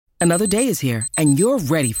Another day is here, and you're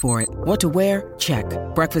ready for it. What to wear? Check.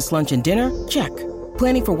 Breakfast, lunch, and dinner? Check.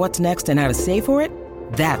 Planning for what's next and how to save for it?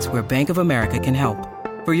 That's where Bank of America can help.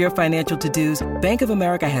 For your financial to-dos, Bank of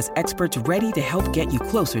America has experts ready to help get you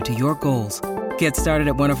closer to your goals. Get started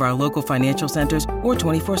at one of our local financial centers or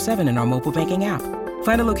 24/7 in our mobile banking app.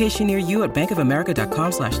 Find a location near you at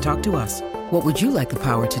bankofamerica.com/talktous. What would you like the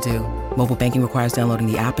power to do? Mobile banking requires downloading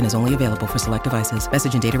the app and is only available for select devices.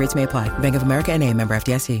 Message and data rates may apply. Bank of America N.A., member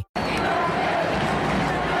FDIC.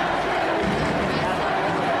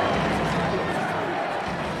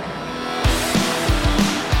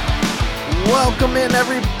 Welcome in,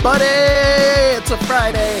 everybody. It's a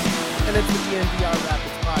Friday, and it's the DNVR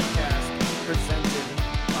Rapids podcast presented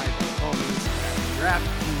by the homies at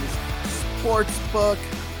DraftKings Sportsbook,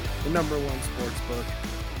 the number one sportsbook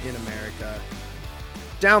in America.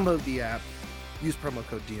 Download the app, use promo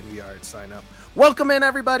code DNVR to sign up. Welcome in,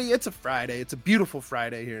 everybody. It's a Friday. It's a beautiful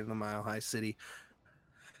Friday here in the Mile High City,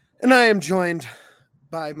 and I am joined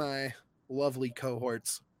by my lovely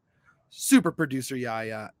cohorts. Super producer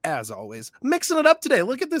Yaya, as always, mixing it up today.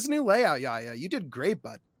 Look at this new layout, Yaya. You did great,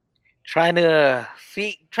 bud. Trying to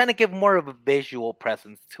give more of a visual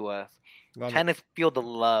presence to us. Trying to feel the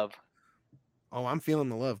love. Oh, I'm feeling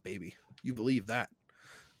the love, baby. You believe that.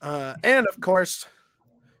 And of course,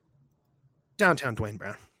 downtown Dwayne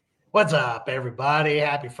Brown. What's up, everybody?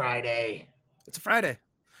 Happy Friday. It's a Friday.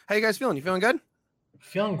 How you guys feeling? You feeling good?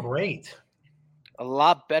 Feeling great. A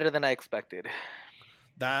lot better than I expected.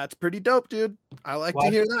 That's pretty dope, dude. I like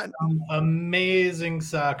to hear that. Amazing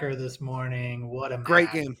soccer this morning. What a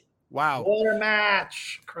great game. Wow. What a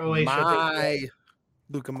match. Croatia. My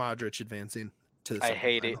Luka Modric advancing to the I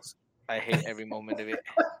hate it. I hate every moment of it.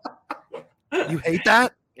 You hate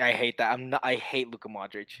that? I hate that. I hate Luka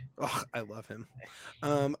Modric. Oh, I love him.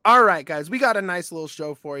 All right, guys. We got a nice little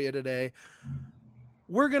show for you today.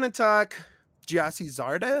 We're going to talk Gyasi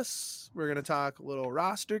Zardes. We're going to talk a little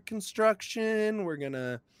roster construction. We're going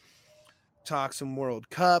to talk some World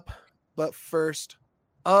Cup. But first,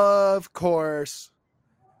 of course,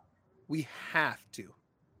 we have to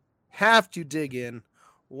dig in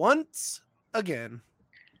once again.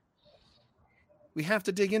 We have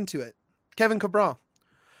to dig into it. Kevin Cabral,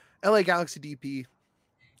 LA Galaxy DP,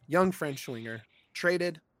 young French winger,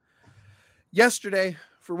 traded yesterday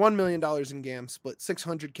for $1 million in GAM, split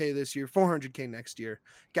 $600K this year, $400K next year.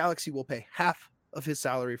 Galaxy will pay half of his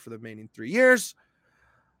salary for the remaining 3 years.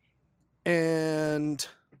 And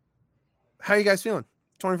how are you guys feeling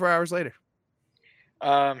 24 hours later?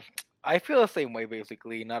 I feel the same way,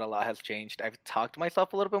 basically. Not a lot has changed. I've talked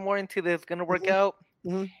myself a little bit more into this going to work out.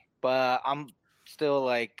 Mm-hmm. But I'm still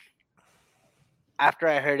like, after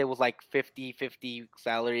I heard it was like 50-50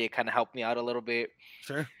 salary, it kind of helped me out a little bit.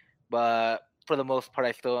 Sure. But for the most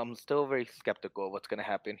part, I'm still very skeptical of what's going to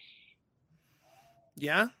happen.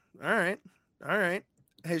 Yeah. All right.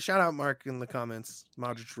 Hey, shout out Mark in the comments.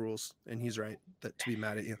 Modric rules, and he's right to be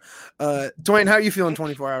mad at you. Dwayne, how are you feeling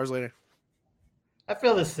 24 hours later? I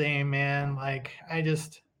feel the same, man. Like, I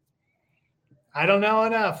don't know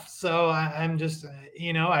enough. So I'm just,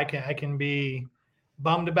 I can be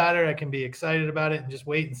bummed about it. I can be excited about it and just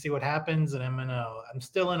wait and see what happens. And I'm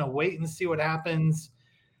still in a wait and see what happens.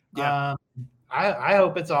 Yeah. I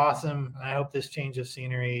hope it's awesome. I hope this change of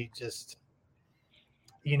scenery just,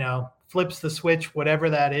 flips the switch, whatever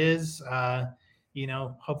that is.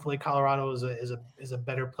 Hopefully Colorado is a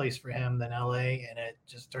better place for him than LA, and it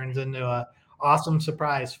just turns into a awesome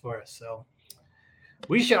surprise for us. So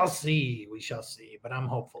we shall see, but I'm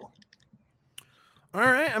hopeful. All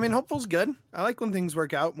right. I mean, hopeful's good. I like when things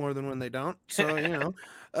work out more than when they don't. So,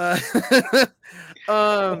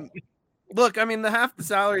 look, I mean, the half the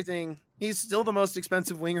salary thing, he's still the most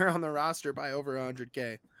expensive winger on the roster by over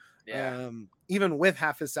 100K. Yeah. Even with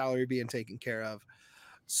half his salary being taken care of.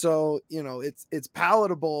 So, it's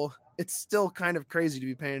palatable. It's still kind of crazy to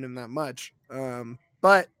be paying him that much.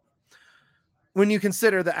 But when you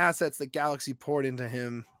consider the assets that Galaxy poured into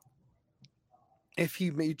him, if he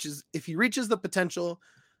reaches the potential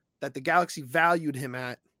that the Galaxy valued him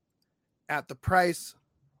at the price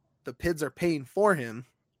the Pids are paying for him.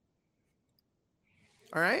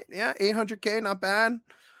 All right. Yeah. 800K. Not bad.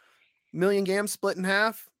 Million games split in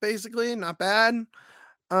half, basically. Not bad.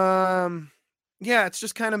 Yeah, it's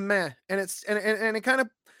just kind of meh. And it kind of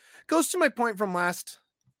goes to my point from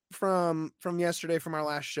yesterday, from our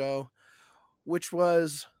last show, which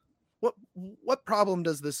was what problem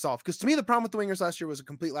does this solve? Because to me, the problem with the wingers last year was a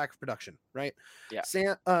complete lack of production, right? Yeah.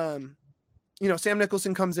 Sam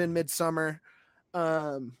Nicholson comes in midsummer,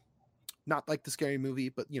 not like the Scary Movie,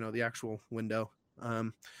 but the actual window.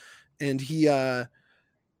 And he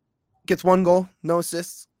gets 1 goal, no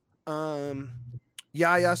assists,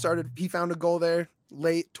 Yaya he found a goal there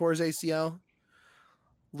late towards ACL.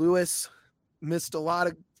 Lewis missed a lot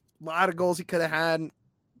of goals he could have had.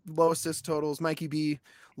 Low assist totals. Mikey B,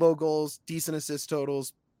 low goals, decent assist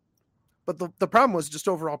totals. But the problem was just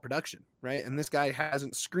overall production, right? And this guy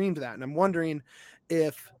hasn't screamed that. And I'm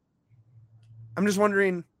just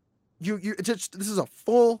wondering, this is a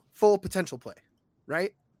full potential play,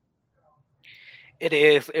 right? It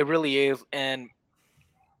is. It really is. And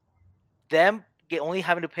them only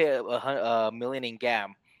having to pay a million in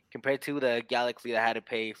GAM compared to the Galaxy that had to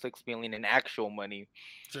pay $6 million in actual money,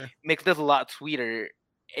 makes this a lot sweeter.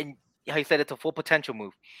 And how you said, it's a full potential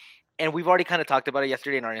move. And we've already kind of talked about it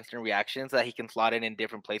yesterday in our instant reactions that he can slot in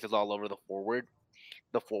different places all over the forward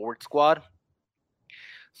squad.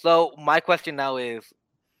 So my question now is,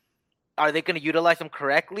 are they going to utilize him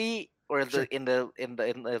correctly, or is is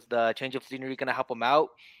the change of scenery going to help him out,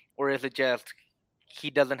 or is it just he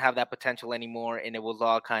doesn't have that potential anymore and it was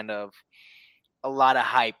all kind of a lot of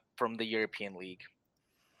hype from the European League?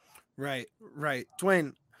 Right.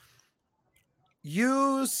 Dwayne,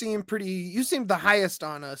 you seem the highest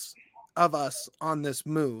of us on this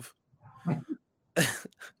move.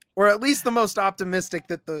 Or at least the most optimistic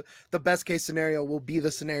that the best case scenario will be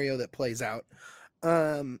the scenario that plays out.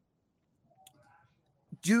 Okay,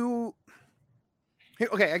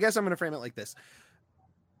 I guess I'm going to frame it like this.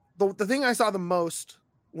 The thing I saw the most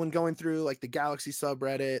when going through like the Galaxy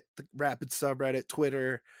subreddit, the Rapid subreddit,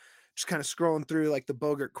 Twitter, just kind of scrolling through like the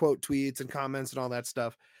Bogart quote tweets and comments and all that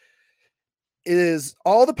stuff, is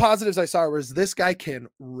all the positives I saw was this guy can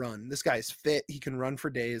run. This guy is fit. He can run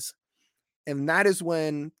for days. And that is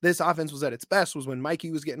when this offense was at its best, was when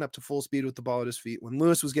Mikey was getting up to full speed with the ball at his feet, when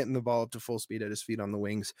Lewis was getting the ball up to full speed at his feet on the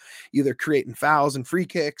wings, either creating fouls and free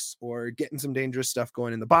kicks or getting some dangerous stuff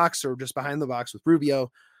going in the box or just behind the box with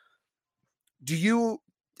Rubio. Do you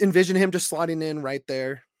envision him just slotting in right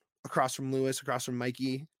there across from Lewis, across from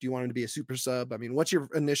Mikey? Do you want him to be a super sub? I mean, what's your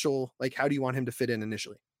initial, how do you want him to fit in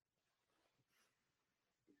initially?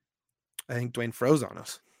 I think Dwayne froze on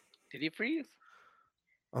us. Did he freeze?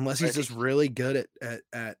 Unless he's just really good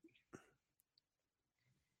at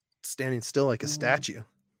standing still like a statue.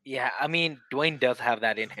 Yeah, I mean, Dwayne does have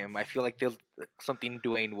that in him. I feel like there's something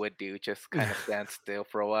Dwayne would do, just kind of stand still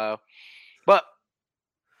for a while. But,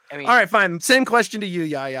 I mean... All right, fine. Same question to you,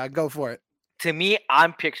 Yaya. Go for it. To me,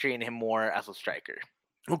 I'm picturing him more as a striker.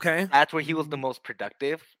 Okay. That's where he was the most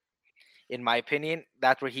productive, in my opinion.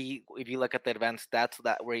 That's where if you look at the advanced stats,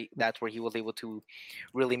 that's where he was able to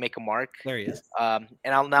really make a mark. There he is. And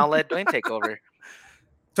I'll now let Dwayne take over.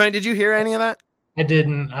 Dwayne, did you hear any of that? I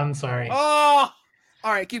didn't. I'm sorry. Oh,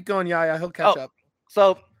 all right. Keep going, Yaya. He'll catch up.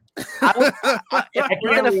 So I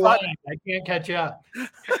can't catch up.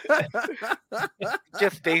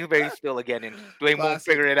 Just stay very still again, and Dwayne won't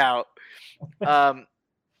figure it out.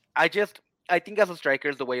 I think as a striker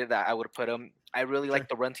is the way that I would put him. I really like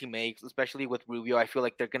the runs he makes, especially with Rubio. I feel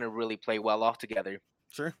like they're gonna really play well off together.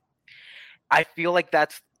 Sure. I feel like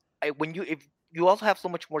if you also have so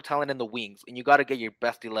much more talent in the wings, and you got to get your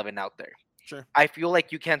best 11 out there. Sure. I feel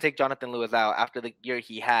like you can't take Jonathan Lewis out after the year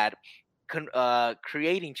he had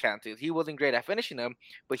creating chances. He wasn't great at finishing them,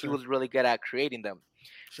 but he was really good at creating them.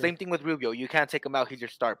 Sure. Same thing with Rubio. You can't take him out. He's your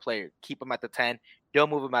star player. Keep him at the 10. Don't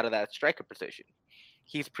move him out of that striker position.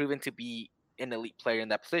 He's proven to be an elite player in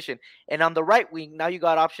that position. And on the right wing, now you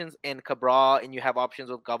got options in Cabral and you have options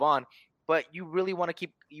with Gavon, but you really want to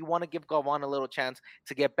give Gavon a little chance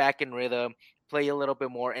to get back in rhythm, play a little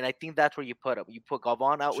bit more. And I think that's where you put him. You put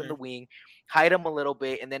Gavon out in the wing, hide him a little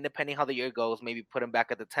bit, and then depending how the year goes, maybe put him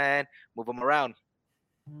back at the 10, move him around.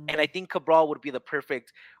 And I think Cabral would be the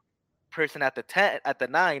perfect person at the 10, at the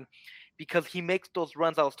 9, because he makes those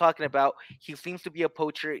runs I was talking about. He seems to be a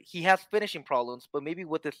poacher. He has finishing problems, but maybe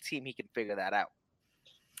with this team, he can figure that out.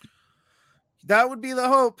 That would be the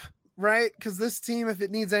hope, right? Because this team, if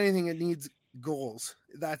it needs anything, it needs goals.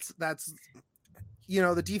 That's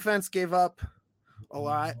the defense gave up a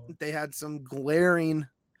lot. They had some glaring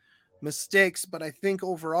mistakes, but I think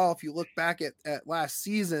overall, if you look back at last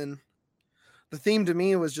season, the theme to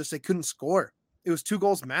me was just they couldn't score. It was 2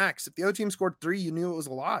 goals max. If the other team scored 3, you knew it was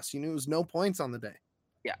a loss. You knew it was no points on the day.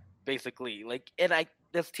 Yeah, basically.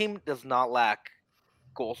 This team does not lack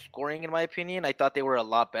goal scoring, in my opinion. I thought they were a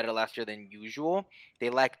lot better last year than usual. They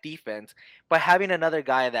lack defense, but having another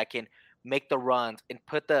guy that can make the runs and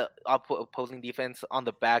put the opposing defense on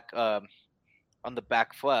the back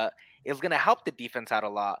foot is going to help the defense out a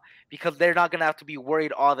lot, because they're not going to have to be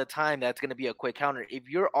worried all the time that it's going to be a quick counter. If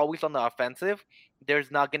you're always on the offensive, there's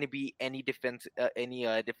not going to be any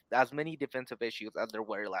as many defensive issues as there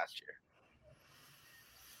were last year.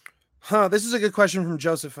 This is a good question from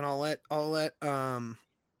Joseph, and I'll let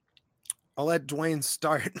Dwayne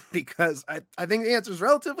start because I think the answer is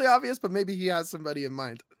relatively obvious, but maybe he has somebody in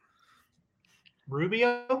mind.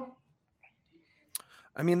 Rubio?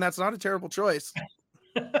 I mean, that's not a terrible choice.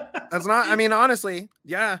 That's not, I mean, honestly,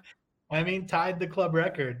 yeah. I mean, tied the club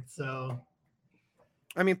record, so.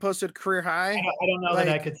 I mean, posted career high. I don't know that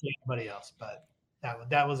I could see anybody else, but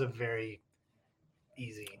that was a very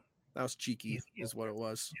easy. That was cheeky, is what it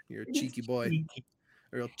was. You're a cheeky boy.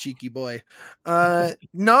 A real cheeky boy.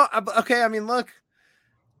 No, okay. I mean, look.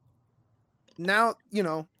 Now,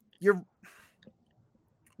 and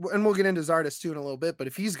we'll get into Zardes too in a little bit, but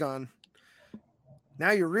if he's gone,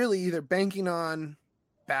 now you're really either banking on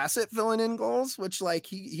Bassett filling in goals, which like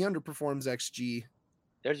he underperforms XG.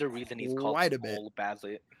 There's a reason he's called quite a bit.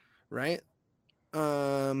 Bassett. Right?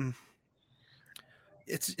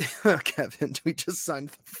 It's Kevin. We just signed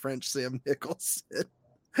the French Sam Nicholson.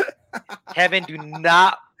 Kevin, do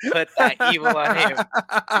not put that evil on him. Do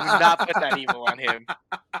not put that evil on him.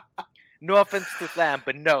 No offense to Sam,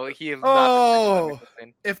 but no, he is not. Oh,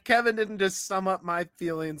 if Kevin didn't just sum up my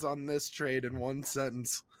feelings on this trade in one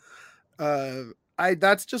sentence,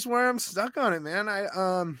 that's just where I'm stuck on it, man.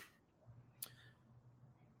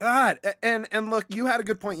 God, and look, you had a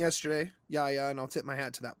good point yesterday, yeah, and I'll tip my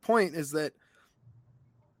hat to that point. Is that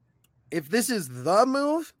if this is the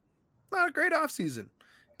move, not a great offseason.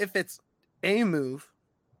 If it's a move,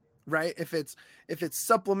 right? If it's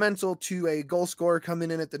supplemental to a goal scorer coming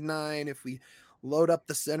in at the 9, if we load up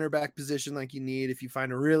the center back position like you need, if you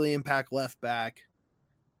find a really impact left back,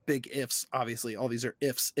 big ifs, obviously, all these are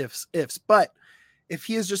ifs. But if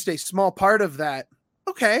he is just a small part of that,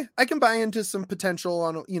 okay, I can buy into some potential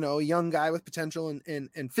on, a young guy with potential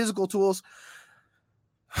and physical tools.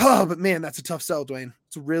 Oh, but man, that's a tough sell, Dwayne.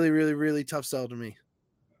 It's a really, really, really tough sell to me.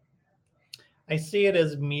 I see it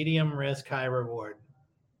as medium risk, high reward.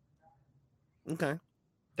 Okay.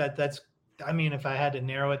 That's, I mean, if I had to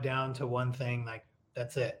narrow it down to one thing, like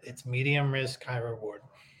that's it. It's medium risk, high reward.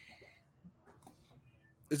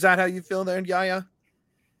 Is that how you feel there, Yaya?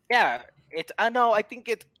 Yeah, I think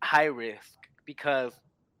it's high risk because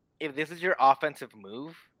if this is your offensive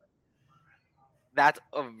move, that's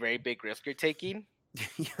a very big risk you're taking.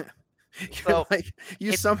 Yeah. So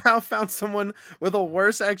you somehow found someone with a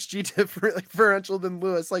worse XG differential than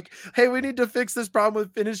Lewis. Like, hey, we need to fix this problem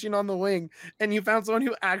with finishing on the wing, and you found someone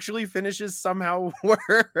who actually finishes somehow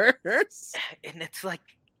worse. And it's like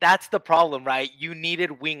that's the problem, right? You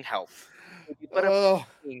needed wing help. If you put a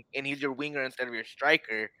wing and he's your winger instead of your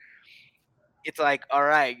striker, it's like, all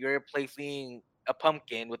right, you're replacing a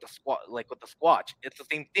pumpkin with a squatch. It's the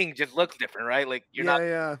same thing, just looks different, right? Like you're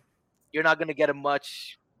not gonna get a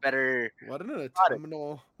much better. What an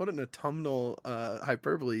autumnal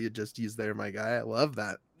hyperbole you just used there, my guy. I love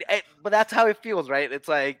that. But that's how it feels, right? It's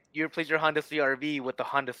like you replace your Honda CR-V with the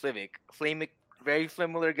Honda Civic. Very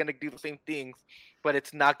similar, gonna do the same things, but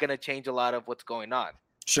it's not gonna change a lot of what's going on.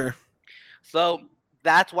 Sure. So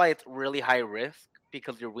that's why it's really high risk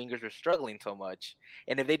because your wingers are struggling so much.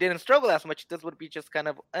 And if they didn't struggle as much, this would be just kind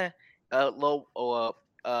of high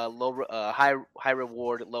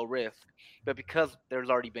reward, low risk. But because there's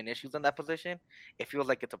already been issues in that position, it feels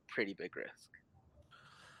like it's a pretty big risk.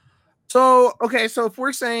 So, okay, so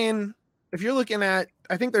if you're looking at,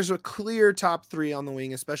 I think there's a clear top 3 on the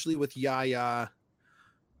wing, especially with Yaya,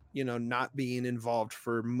 not being involved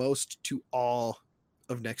for most to all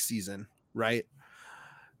of next season, right?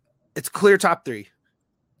 It's clear top 3.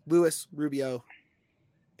 Lewis, Rubio,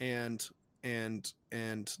 and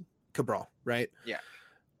Cabral, right? Yeah.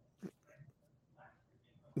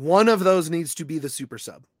 One of those needs to be the super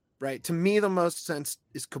sub, right? To me, the most sense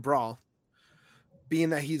is Cabral, being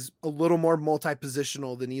that he's a little more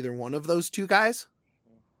multi-positional than either one of those two guys,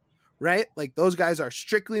 right? Like those guys are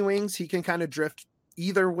strictly wings. He can kind of drift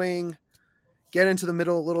either wing, get into the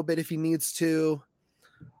middle a little bit if he needs to.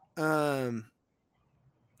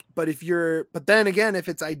 But then again, if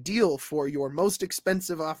it's ideal for your most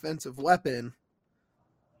expensive offensive weapon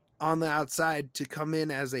on the outside to come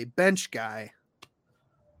in as a bench guy,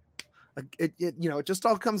 it just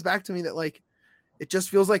all comes back to me that like, it just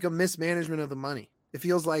feels like a mismanagement of the money. It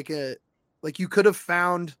feels like you could have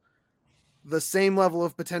found the same level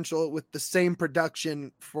of potential with the same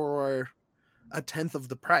production for a 10th of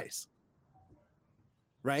the price.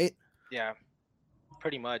 Right? Yeah,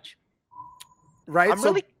 pretty much. Right.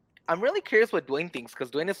 I'm really curious what Dwayne thinks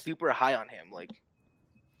because Dwayne is super high on him. Like,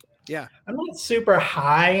 yeah, I'm not super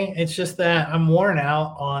high. It's just that I'm worn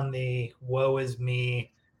out on the woe is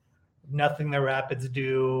me. Nothing the Rapids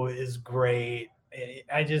do is great.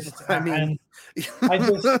 I just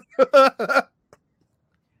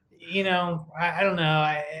I don't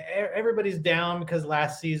know. Everybody's down because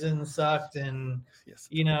last season sucked, and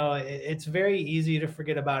it's very easy to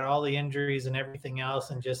forget about all the injuries and everything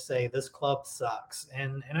else and just say this club sucks.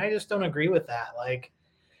 And I just don't agree with that. Like,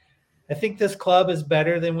 I think this club is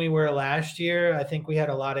better than we were last year. I think we had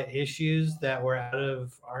a lot of issues that were out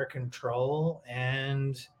of our control,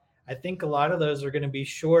 and I think a lot of those are going to be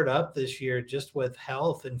shored up this year just with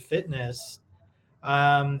health and fitness.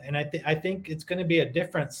 And I think it's going to be a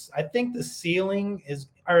difference. I think the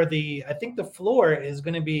floor is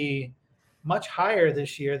going to be much higher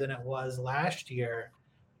this year than it was last year,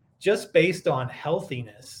 just based on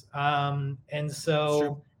healthiness. And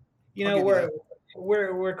so,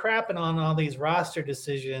 we're crapping on all these roster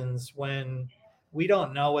decisions when we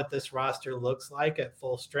don't know what this roster looks like at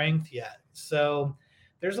full strength yet. So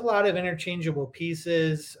there's a lot of interchangeable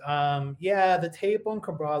pieces. The tape on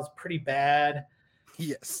Cabral is pretty bad.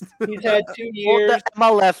 Yes. He's had 2 years.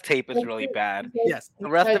 Well, the MLS tape is really bad. Yes. The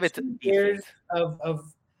rest of it's years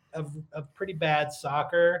of pretty bad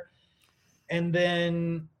soccer. And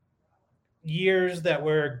then years that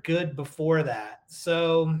were good before that.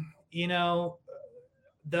 So,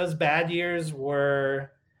 those bad years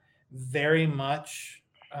were very much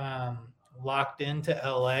locked into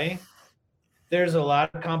LA. There's a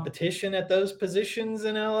lot of competition at those positions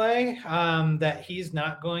in LA that he's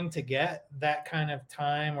not going to get that kind of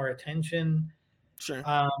time or attention. Sure.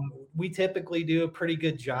 We typically do a pretty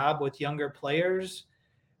good job with younger players.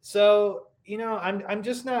 So, I'm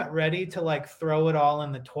just not ready to like throw it all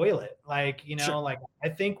in the toilet. Like, like I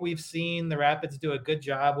think we've seen the Rapids do a good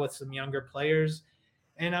job with some younger players.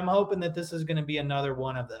 And I'm hoping that this is going to be another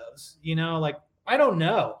one of those, like, I don't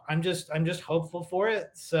know. I'm just hopeful for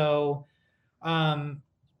it. So,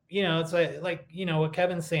 it's like what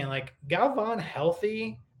Kevin's saying, like Galvan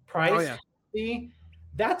healthy, Price healthy,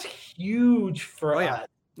 that's huge for us.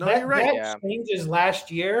 No, you're right. That changes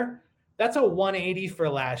last year. That's a 180 for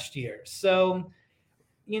last year. So,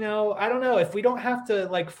 I don't know if we don't have to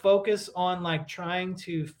like focus on like trying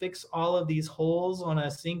to fix all of these holes on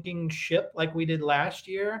a sinking ship like we did last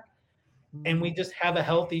year, and we just have a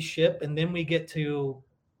healthy ship, and then we get to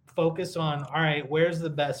focus on, all right, where's the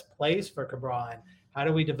best place for Cabral and how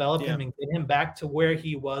do we develop him and get him back to where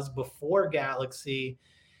he was before Galaxy,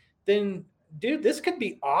 then dude, this could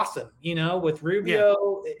be awesome, with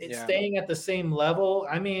Rubio staying at the same level.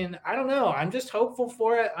 I mean, I don't know. I'm just hopeful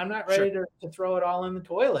for it. I'm not ready to throw it all in the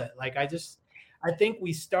toilet. Like, I think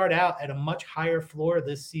we start out at a much higher floor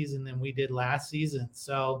this season than we did last season.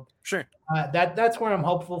 So that's where I'm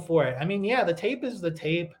hopeful for it. I mean, the tape is the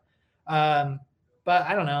tape. But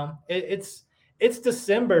I don't know. It's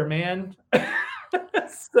December, man.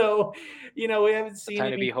 So, we haven't seen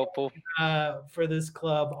time to be hopeful for this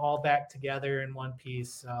club all back together in one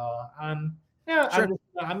piece. So, I'm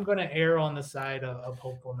going to err on the side of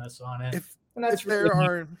hopefulness on it.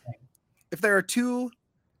 If there are two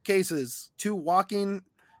walking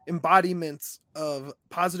embodiments of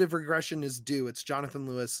positive regression is due, it's Jonathan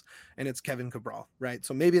Lewis and it's Kevin Cabral, right?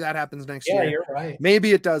 So maybe that happens next year. Yeah, you're right.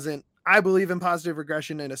 Maybe it doesn't. I believe in positive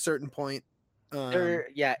regression at a certain point. And there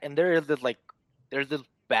is there's this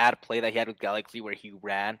bad play that he had with Galaxy where he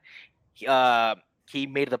ran. He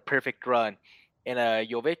made the perfect run, and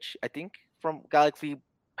Jovic, I think, from Galaxy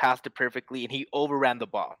passed it perfectly, and he overran the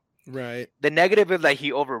ball. Right. The negative is that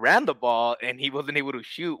he overran the ball and he wasn't able to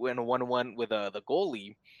shoot when 1-1 with the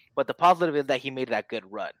goalie. But the positive is that he made that good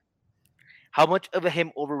run. How much of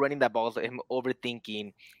him overrunning that ball is him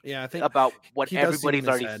overthinking I think about what everybody's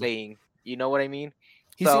already saying? You know what I mean?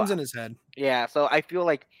 He seems in his head. Yeah, so I feel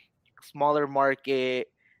like smaller market,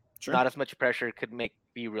 not as much pressure could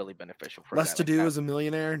be really beneficial for less to do as a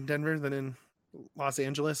millionaire in Denver than in Los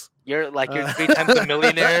Angeles. You're 3 times a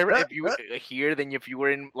millionaire if you were here than if you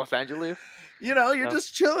were in Los Angeles. You're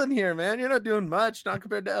just chilling here, man. You're not doing much. Not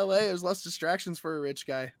compared to LA. There's less distractions for a rich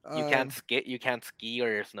guy. You can't ski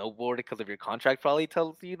or snowboard because of your contract probably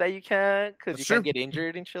tells you that you can't, because you can't get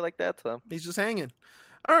injured and shit like that. So he's just hanging.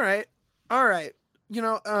 All right.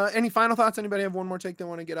 Any final thoughts? Anybody have one more take they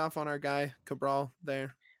want to get off on our guy Cabral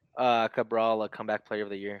there? Cabral, a comeback player of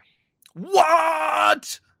the year.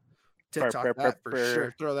 What? TikTok for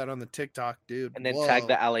sure. Throw that on the TikTok, dude. And then tag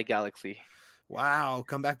the LA Galaxy. Wow,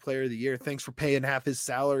 comeback player of the year. Thanks for paying half his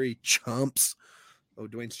salary, chumps. Oh,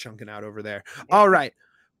 Dwayne's chunking out over there. All right,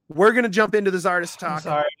 we're gonna jump into the Zardes talk. I'm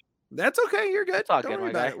sorry. That's okay. You're good. Don't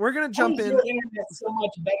worry about it. We're gonna jump in. Your internet's so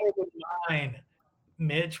much better than mine,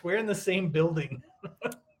 Mitch. We're in the same building.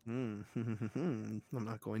 I'm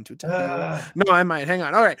not going to tell you. No, I might. Hang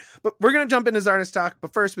on. All right, but we're gonna jump into Zardes talk.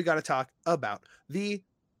 But first, we got to talk about the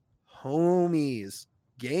homies.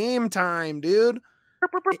 Game time, dude.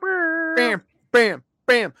 Bam, bam,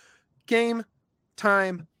 bam. Game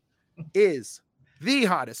Time is the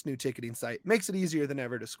hottest new ticketing site. Makes it easier than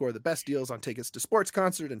ever to score the best deals on tickets to sports,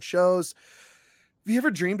 concert, and shows. Have you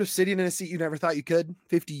ever dreamed of sitting in a seat you never thought you could?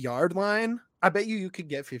 50-yard line? I bet you could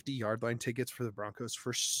get 50-yard line tickets for the Broncos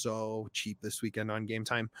for so cheap this weekend on Game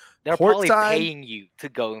Time. They're probably paying you to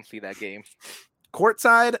go and see that game.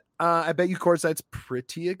 Courtside, I bet you courtside's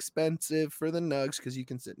pretty expensive for the Nugs because you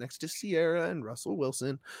can sit next to Sierra and Russell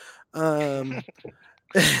Wilson.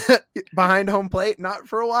 Behind home plate, not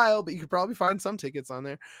for a while, but you could probably find some tickets on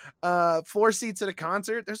there. 4 seats at a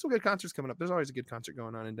concert. There's some good concerts coming up. There's always a good concert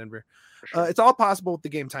going on in Denver. Sure. It's all possible with the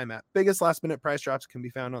Game Time app. Biggest last minute price drops can be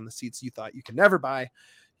found on the seats you thought you could never buy.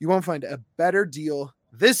 You won't find a better deal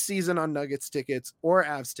this season on Nuggets tickets or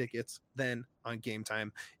Avs tickets than on Game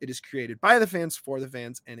Time. It is created by the fans for the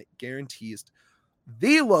fans, and it guarantees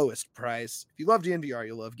the lowest price. If you love DNVR,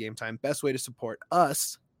 you'll love Game Time. Best way to support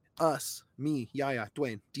us, me, Yaya,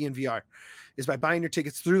 Dwayne, DNVR, is by buying your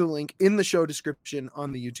tickets through the link in the show description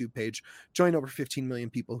on the YouTube page. Join over 15 million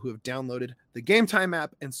people who have downloaded the Game Time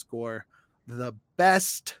app and score the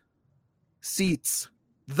best seats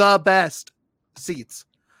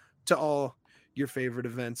to all your favorite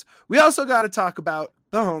events. We also got to talk about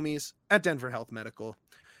the homies at Denver Health Medical.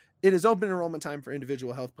 It is open enrollment time for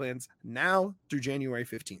individual health plans now through January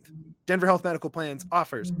 15th. Denver Health Medical Plans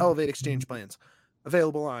offers Elevate Exchange plans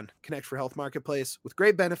available on Connect for Health Marketplace with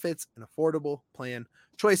great benefits and affordable plan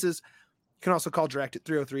choices. You can also call direct at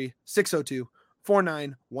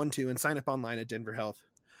 303-602-4912 and sign up online at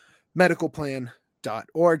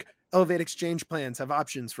denverhealthmedicalplan.org. Elevate Exchange plans have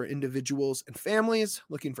options for individuals and families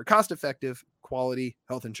looking for cost-effective, quality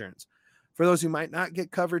health insurance. For those who might not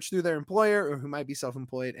get coverage through their employer or who might be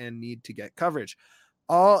self-employed and need to get coverage.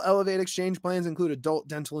 All Elevate Exchange plans include adult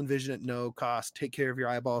dental and vision at no cost. Take care of your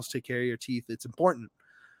eyeballs, take care of your teeth. It's important.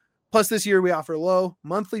 Plus, this year we offer lower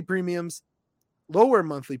monthly premiums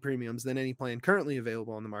than any plan currently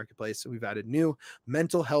available on the marketplace. So we've added new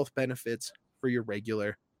mental health benefits for your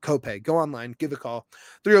regular copay. Go online, give a call,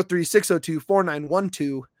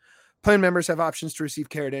 303-602-4912. Plan members have options to receive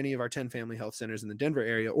care at any of our 10 family health centers in the Denver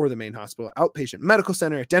area or the main hospital outpatient medical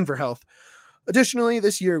center at Denver Health. Additionally,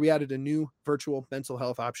 this year we added a new virtual mental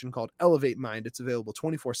health option called Elevate Mind. It's available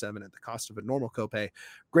 24/7 at the cost of a normal copay.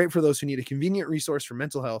 Great for those who need a convenient resource for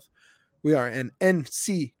mental health. We are an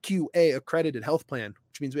NCQA accredited health plan,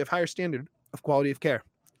 which means we have higher standard of quality of care.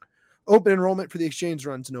 Open enrollment for the exchange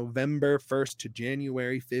runs November 1st to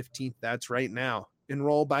January 15th. That's right now.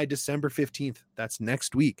 Enroll by December 15th. That's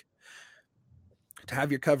next week. To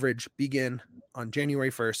have your coverage begin on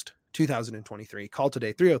January 1st, 2023. Call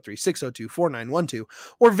today, 303-602-4912,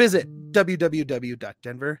 or visit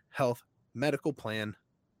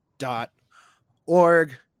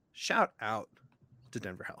www.denverhealthmedicalplan.org. Shout out to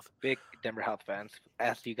Denver Health. Big Denver Health fans,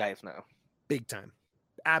 as you guys know. Big time.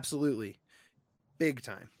 Absolutely. Big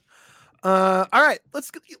time. All right,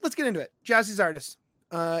 let's get into it. Gyasi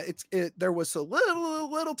Zardes. There was a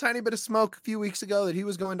little tiny bit of smoke a few weeks ago that he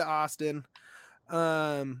was going to Austin.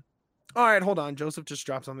 All right, hold on. Joseph just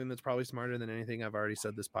dropped something that's probably smarter than anything I've already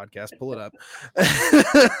said this podcast. Pull it up.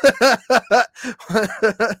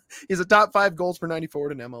 He's a top 5 goals per 90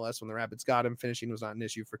 forward in MLS when the Rapids got him. Finishing was not an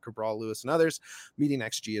issue for Cabral, Lewis, and others. Meeting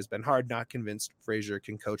XG has been hard. Not convinced Frazier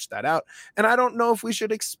can coach that out. And I don't know if we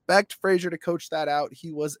should expect Frazier to coach that out.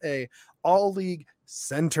 He was a all-league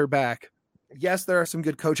center back. Yes, there are some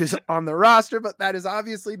good coaches on the roster, but that is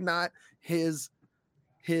obviously not his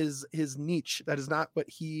niche. That is not what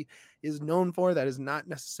he is known for. That is not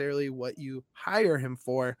necessarily what you hire him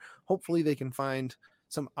for. Hopefully they can find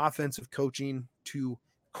some offensive coaching to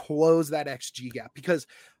close that XG gap, because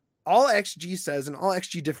all XG says and all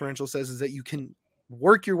XG differential says is that you can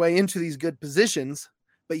work your way into these good positions,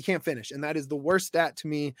 but you can't finish. And that is the worst stat to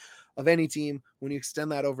me of any team when you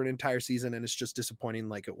extend that over an entire season. And it's just disappointing,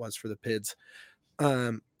 like it was for the Pids.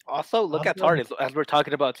 Also, look at Zardes. As we're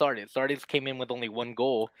talking about Zardes, Zardes came in with only 1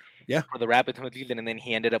 goal for the Rapids in the season, and then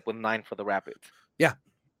he ended up with 9 for the Rapids. Yeah.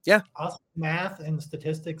 Also, math and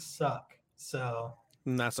statistics suck. So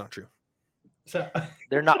that's not true. So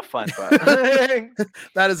they're not fun, but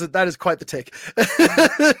that is quite the take.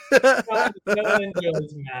 No one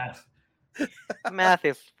enjoys math. Math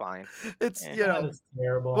is fine. It's it's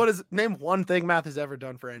terrible. What is name one thing math has ever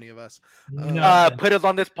done for any of us? Put us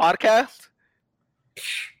on this podcast.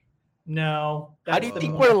 No. How do you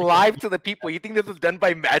think we're live to the people? You think this was done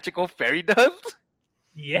by magical fairy dust?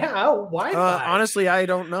 Yeah, why? Honestly, I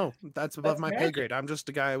don't know. That's above my pay grade. I'm just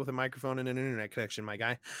a guy with a microphone and an internet connection, my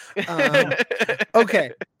guy.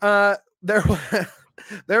 Okay. There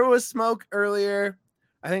was smoke earlier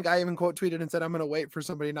I think I even quote tweeted and said, I'm going to wait for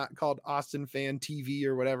somebody not called Austin Fan TV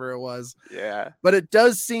or whatever it was. Yeah. But it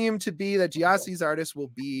does seem to be that Gyasi Zardes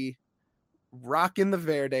will be rocking the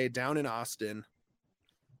Verde down in Austin,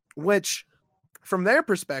 which from their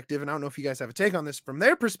perspective, and I don't know if you guys have a take on this, from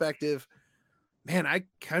their perspective, man, I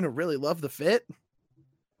kind of really love the fit.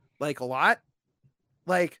 Like a lot.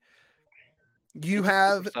 Like you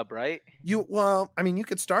have sub, right? You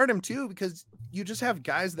could start him too, because you just have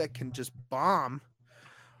guys that can just bomb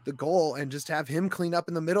the goal and just have him clean up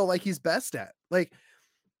in the middle like he's best at. Like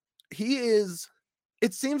it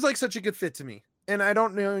seems like such a good fit to me. And I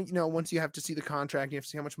don't know, once you have to see the contract, you have to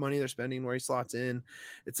see how much money they're spending, where he slots in,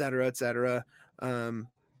 et cetera, et cetera.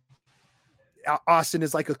 Austin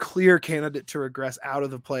is like a clear candidate to regress out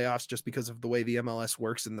of the playoffs just because of the way the MLS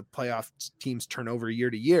works and the playoff teams turn over year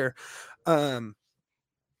to year. But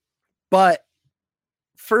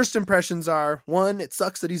first impressions are, one, it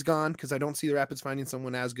sucks that he's gone because I don't see the Rapids finding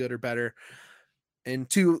someone as good or better. And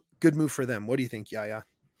two, good move for them. What do you think, Yaya?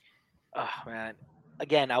 Oh man.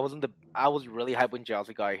 Again, I was really hyped when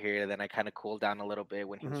Gyasi got here. Then I kind of cooled down a little bit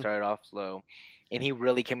when he started off slow, and he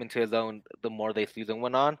really came into his own the more the season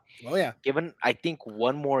went on. Oh yeah. Given, I think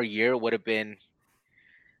one more year would have been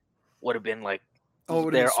like,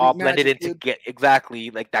 they're all blended into get exactly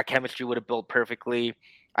like that chemistry would have built perfectly.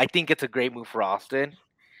 I think it's a great move for Austin.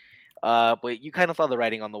 But you kind of saw the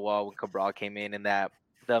writing on the wall when Cabral came in, and that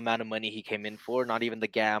the amount of money he came in for, not even the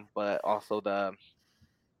GAM, but also the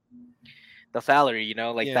salary,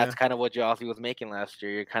 that's kind of what Gyasi was making last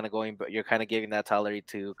year. You're kind of giving that salary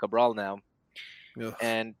to Cabral now. Ugh.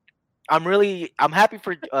 And I'm happy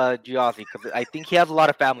for Gyasi, because I think he has a lot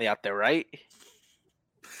of family out there, right?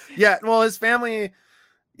 Yeah, well, his family,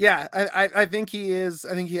 yeah, I think he is.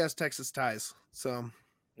 I think he has Texas ties. So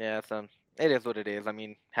yeah, so it is what it is. I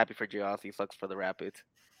mean, happy for Gyasi. Sucks for the Rapids.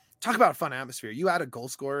 Talk about a fun atmosphere. You add a goal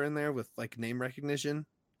scorer in there with like name recognition.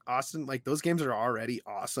 Austin, like those games are already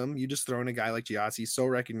awesome. You just throw in a guy like Gyasi, so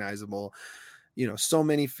recognizable. So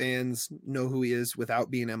many fans know who he is without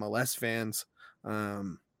being MLS fans. I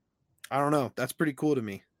don't know. That's pretty cool to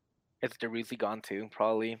me. Is DeRusi gone too?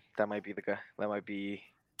 Probably. That might be the guy. That might be.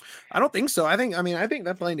 I don't think so. I think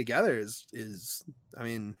that playing together is.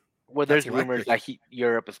 Well, there's rumors that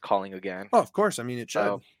Europe is calling again. Oh, of course. I mean, it should.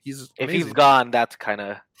 So, if he's gone, that's kind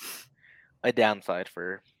of a downside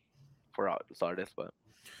for Zardes, but.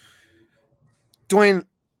 Dwayne,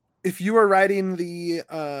 if you were writing the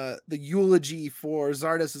eulogy for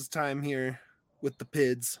Zardes' time here with the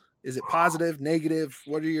Pids, is it positive, negative?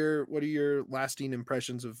 What are your lasting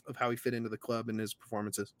impressions of how he fit into the club and his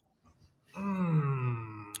performances?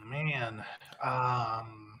 Man, I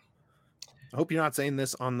hope you're not saying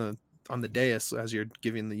this on the dais as you're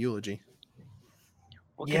giving the eulogy.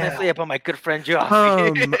 What can I say about my good friend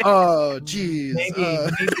Gyasi? Oh, geez. Maybe.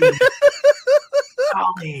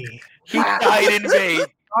 Tommy. He died in vain.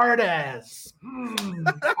 Zardes.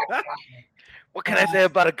 What can I say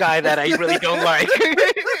about a guy that I really don't like?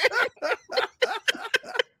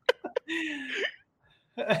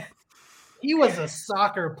 He was a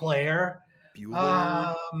soccer player.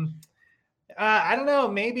 I don't know.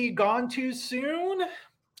 Maybe gone too soon.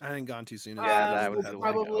 I think gone too soon. Yeah, that was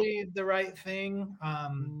probably the right thing.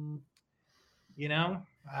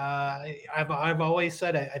 I've always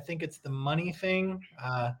said I think it's the money thing.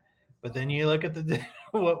 But then you look at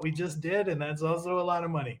what we just did, and that's also a lot of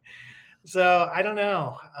money. So I don't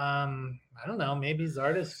know. Maybe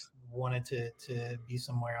Zardes wanted to be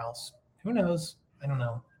somewhere else. Who knows? I don't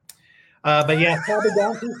know. But yeah, probably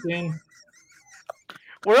gone too soon.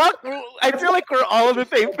 I feel like we're all on the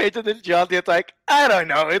same page with this Gyasi. It's like, I don't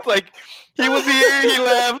know. It's like he was here, he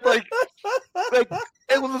left. Like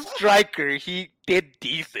it was a striker. He did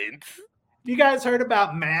decent. You guys heard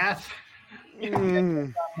about math?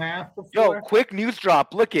 Yo, quick news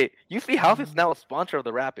drop. Look it. UC Health is now a sponsor of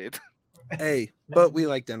the Rapids. Hey, but we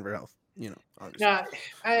like Denver Health, obviously.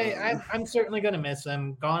 Yeah, I'm certainly gonna miss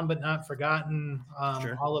him. Gone but not forgotten.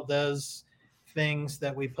 Sure. All of those things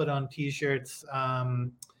that we put on T-shirts.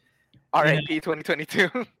 RIP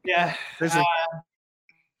 2022. Yeah.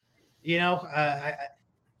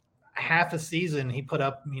 Half a season he put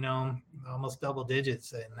up, almost double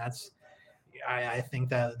digits, and that's. I think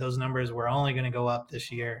that those numbers were only going to go up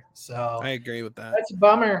this year. So I agree with that. That's a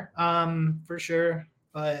bummer, for sure.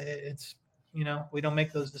 But it's, we don't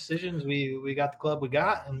make those decisions. We got the club we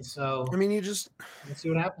got, and so let's see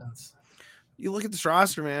what happens. You look at this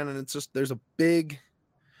roster, man, and it's just there's a big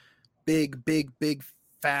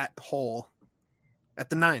fat hole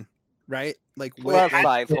at the 9, right? Like plus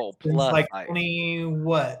 5 hole, plus like 5.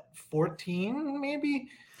 14 maybe.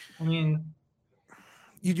 I mean,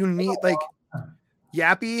 you do need like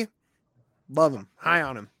Yappy, love him, high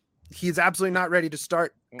on him. He's absolutely not ready to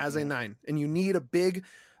start as a 9, and you need a big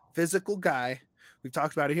physical guy. We've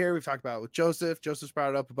talked about it here. We've talked about it with Joseph. Joseph's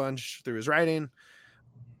brought it up a bunch through his writing.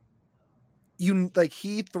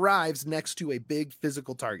 He thrives next to a big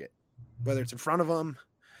physical target, whether it's in front of him,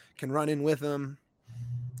 can run in with him.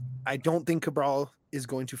 I don't think Cabral is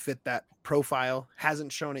going to fit that profile.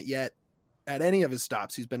 Hasn't shown it yet at any of his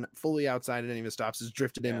stops. He's been fully outside at any of his stops, has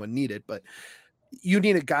drifted in when needed, but you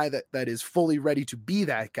need a guy that is fully ready to be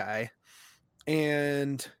that guy.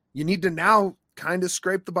 And you need to now kind of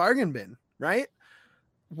scrape the bargain bin, right?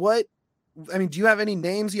 Do you have any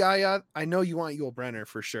names, Yaya? I know you want Yul Brenner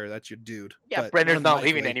for sure. That's your dude. Yeah, Brenner's not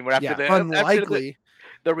leaving anymore after unlikely.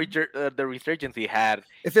 After the resurgence he had.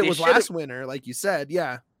 If it was last winter, like you said,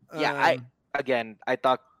 yeah. Yeah, I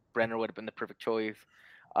thought Brenner would have been the perfect choice.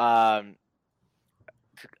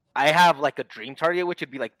 I have like a dream target, which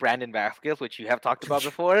would be like Brandon Vasquez, which you have talked about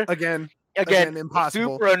before. Again,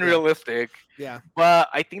 impossible. Super unrealistic. Yeah. But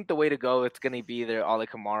I think the way to go, it's going to be either Ole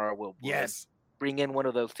Kamara or Will Bruin. Yes. Bring in one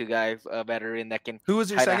of those two guys, a veteran that can. Who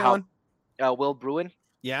was your second one? Will Bruin.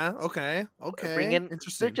 Yeah. Okay. Bring in.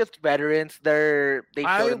 Interesting. They're just veterans. They've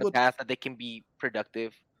showed in the past that they can be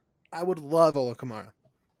productive. I would love Ole Kamara.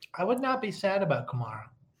 I would not be sad about Kamara.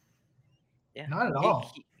 Yeah. Not at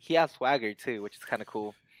all. He has swagger too, which is kind of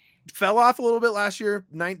cool. Fell off a little bit last year.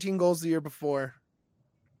 19 goals the year before.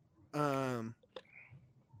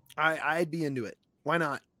 I'd be into it. Why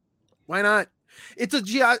not? It's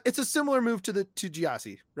a similar move to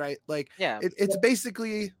Gyasi, right? Like, yeah, it's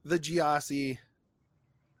basically the Gyasi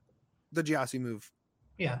move.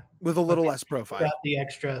 Yeah, with a little less profile. Got the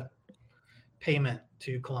extra payment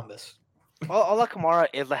to Columbus. Well, Ola Kamara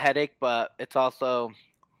is a headache, but it's also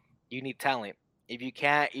you need talent. If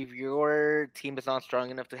your team is not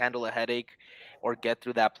strong enough to handle a headache or get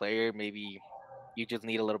through that player, maybe you just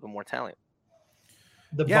need a little bit more talent.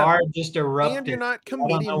 The bar just erupted. And you're not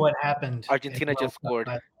committing. I don't know what happened. Argentina just scored.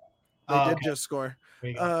 They did just score.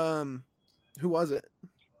 Who was it?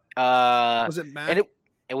 Was it Matt? And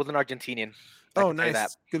it was an Argentinian. Oh,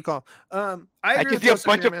 nice. Good call. I can see a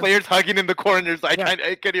bunch of players hugging in the corners. I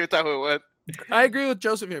couldn't even tell who it was. I agree with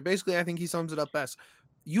Joseph here. Basically, I think he sums it up best.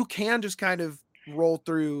 You can just kind of roll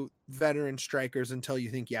through veteran strikers until you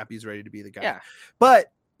think Yappy's ready to be the guy. Yeah.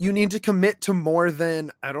 But you need to commit to more than,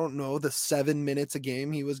 I don't know, the 7 minutes a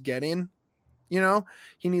game he was getting.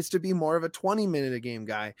 He needs to be more of a 20-minute a game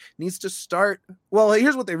guy. Needs to start. Well,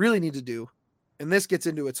 here's what they really need to do. And this gets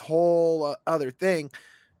into its whole other thing.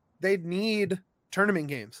 They need tournament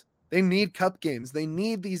games. They need cup games. They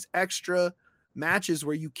need these extra matches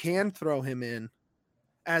where you can throw him in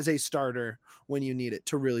as a starter when you need it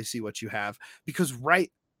to really see what you have. Because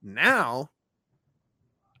right now,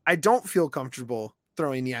 I don't feel comfortable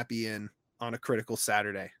throwing Yappy in on a critical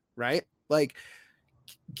Saturday, right? Like,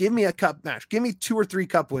 give me a cup match. Give me 2 or 3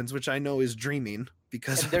 cup wins, which I know is dreaming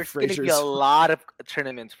because there's going to be a lot of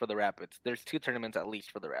tournaments for the Rapids. There's 2 tournaments at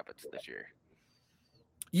least for the Rapids this year.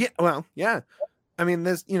 Yeah, well, yeah. I mean,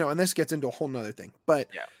 this, and this gets into a whole nother thing. But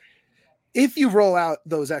if you roll out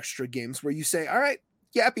those extra games where you say, all right,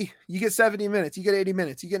 Yappy, you get 70 minutes, you get 80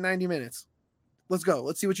 minutes, you get 90 minutes. Let's go.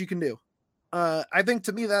 Let's see what you can do. I think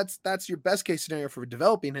to me, that's your best case scenario for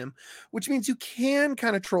developing him, which means you can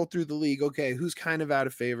kind of troll through the league. Okay, who's kind of out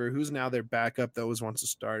of favor? Who's now their backup that always wants a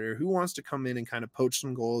starter? Who wants to come in and kind of poach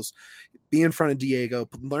some goals, be in front of Diego,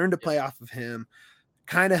 learn to play off of him,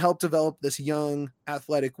 kind of help develop this young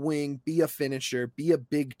athletic wing, be a finisher, be a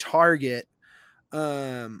big target.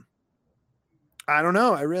 I don't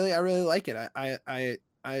know. I really like it.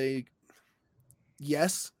 I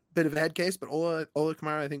yes, bit of a head case, but Ola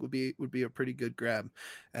Kamara I think would be a pretty good grab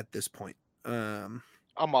at this point. I'm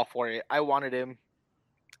all for it. I wanted him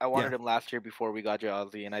him last year before we got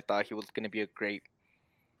Gyasi, and I thought he was going to be a great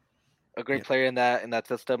player in that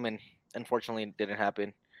system, and unfortunately it didn't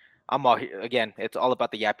happen. I'm all again. It's all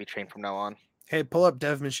about the Yappy train from now on. Hey, pull up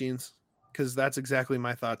dev machines, because that's exactly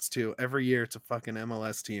my thoughts too. Every year it's a fucking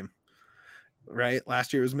MLS team, right?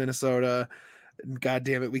 Last year it was Minnesota. God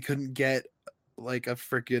damn it, we couldn't get like a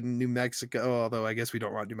freaking New Mexico, although I guess we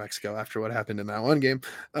don't want New Mexico after what happened in that one game.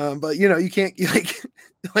 But you can't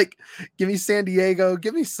like give me San Diego,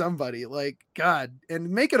 give me somebody, like, God, and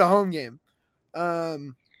make it a home game.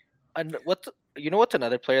 And what's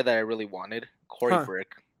another player that I really wanted? Corey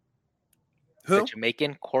Burke. Who? The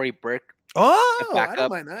Jamaican Corey Burke. Oh, I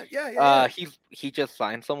don't mind that. Yeah. He just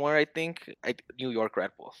signed somewhere, I think, New York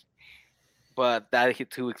Red Bulls. But that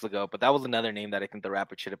hit 2 weeks ago. But that was another name that I think the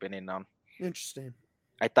Rapids should have been in on. Interesting.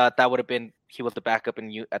 I thought that would have been he was the backup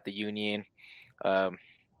at the Union.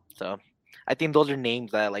 So I think those are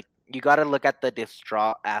names that you got to look at the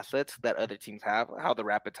distraught assets that other teams have, how the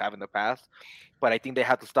Rapids have in the past. But I think they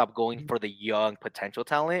have to stop going for the young potential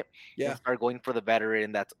talent and start going for the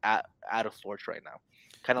veteran that's out of sorts right now.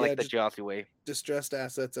 Kind of like the Gyasi way. Distressed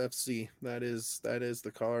Assets FC. That is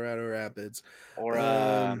the Colorado Rapids. Or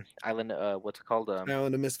Island, what's it called?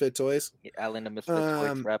 Island of Misfit Toys. Island of Misfit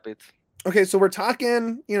Toys Rapids. Okay, so we're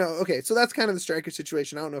talking, so that's kind of the striker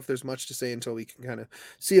situation. I don't know if there's much to say until we can kind of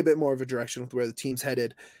see a bit more of a direction with where the team's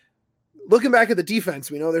headed. Looking back at the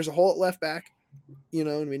defense, we know there's a hole at left back,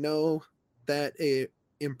 and we know that a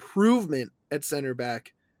improvement at center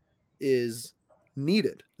back is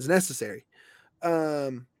needed, is necessary.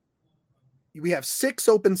 We have 6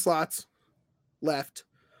 open slots left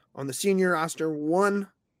on the senior roster, 1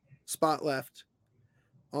 spot left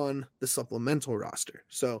on the supplemental roster.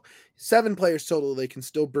 So 7 players total they can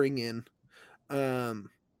still bring in. But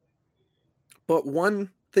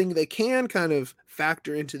one thing they can kind of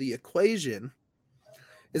factor into the equation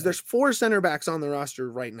is there's 4 center backs on the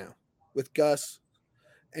roster right now with Gus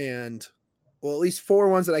and, well, at least 4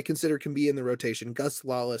 ones that I consider can be in the rotation. Gus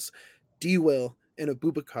Lawless, D. Will, and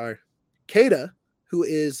Abubakar Keita, who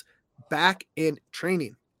is back in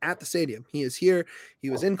training at the stadium. He is here. He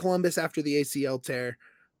was in Columbus after the ACL tear,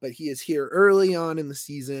 but he is here early on in the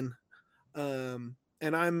season. And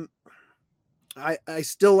I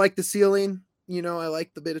still like the ceiling. I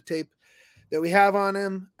like the bit of tape that we have on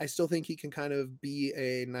him. I still think he can kind of be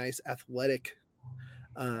a nice athletic,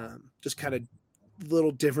 just kind of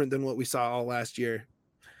little different than what we saw all last year.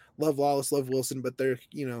 Love Lawless, love Wilson, but they're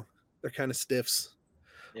kind of stiffs.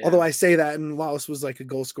 Yeah. Although I say that, and Lawless was like a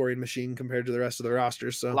goal scoring machine compared to the rest of the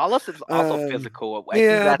roster. So Lawless is also physical. But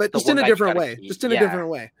just in a different way. A different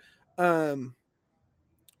way. Man,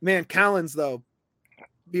 Callens though,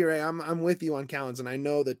 B-Ray, I'm with you on Callens, and I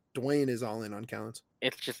know that Dwayne is all in on Callens.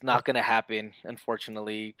 It's just not going to happen,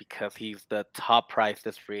 unfortunately, because he's the top price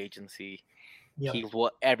this free agency. Yep. He's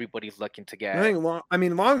what everybody's looking to get. Long's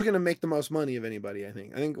going to make the most money of anybody. I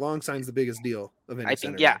think Long signs the biggest deal of any.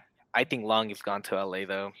 I think Long has gone to LA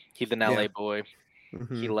though. He's an LA boy.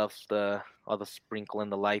 Mm-hmm. He loves all the sprinkle and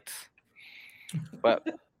the lights. But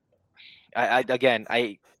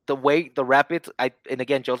the way the Rapids, and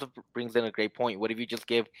again, Joseph brings in a great point. What if you just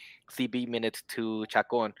give CB minutes to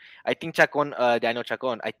Chacon? I think Daniel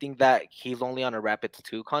Chacon, I think that he's only on a Rapids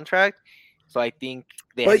 2 contract. So I think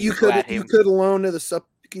you could loan to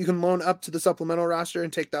you can loan up to the supplemental roster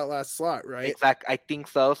and take that last slot, right? Exactly. I think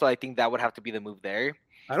so. So I think that would have to be the move there.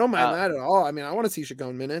 I don't mind that at all. I want to see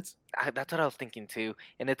Chacon minutes. That's what I was thinking too,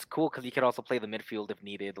 and it's cool because you could also play the midfield if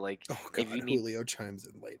needed. Like, if you need Julio chimes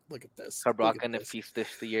in late. Look at this. Cabral and a feast this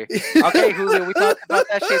year. Okay, Julio, we talked about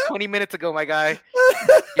that shit 20 minutes ago, my guy.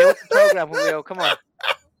 Get with the program, Julio. Come on.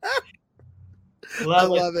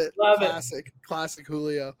 Love it. Classic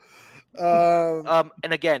Julio.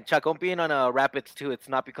 And again, Chacon being on a Rapids 2, it's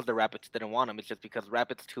not because the Rapids didn't want him. It's just because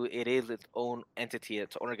Rapids 2, it is its own entity,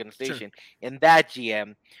 its own organization. Sure. And that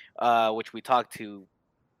GM, which we talked to,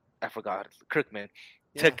 I forgot, Kirkman,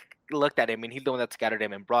 looked at him, and he's the one that scattered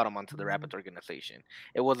him and brought him onto the Rapids organization.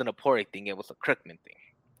 It wasn't a Pori thing; it was a Kirkman thing.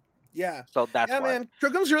 Yeah. So that's why. Man,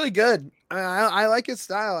 Kirkman's really good. I like his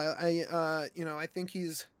style. I think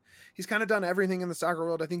he's kind of done everything in the soccer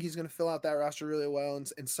world. I think he's going to fill out that roster really well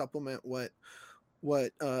and supplement what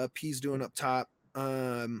P's doing up top.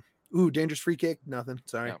 Dangerous free kick. Nothing.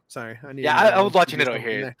 Sorry. I was watching it over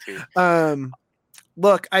here too.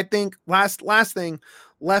 Look, I think last thing,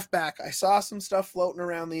 left back. I saw some stuff floating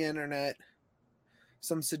around the internet,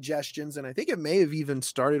 some suggestions, and I think it may have even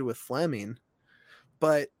started with Fleming,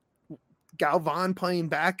 but Galvan playing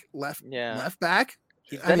left back.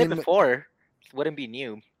 He's done it before. It wouldn't be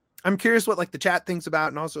new. I'm curious what the chat thinks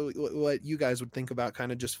about, and also what you guys would think about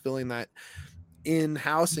kind of just filling that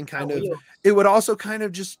in-house and it would also kind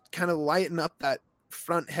of lighten up that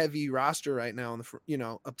front heavy roster right now on the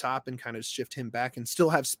up top and kind of shift him back and still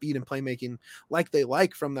have speed and playmaking like they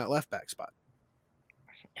like from that left back spot.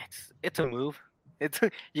 It's a move.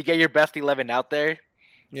 You get your best 11 out there.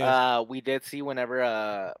 Yeah. We did see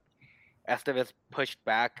whenever Estevez pushed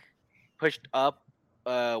up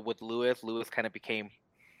with Lewis kind of became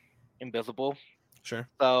invisible. Sure.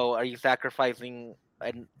 So are you sacrificing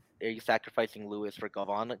Lewis for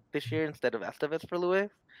Galvan this year instead of Estevez for Lewis?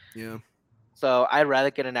 Yeah. So I'd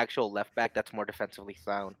rather get an actual left back that's more defensively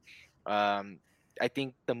sound. I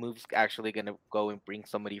think the move's actually going to go and bring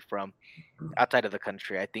somebody from outside of the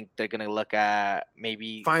country. I think they're going to look at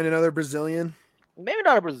maybe find another Brazilian. Maybe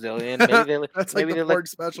not a Brazilian. Maybe that's maybe the pork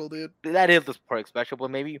special, dude. That is the pork special,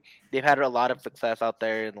 but maybe they've had a lot of success out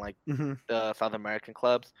there in the South American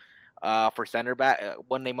clubs. For center back,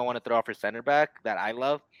 one name I want to throw out for center back that I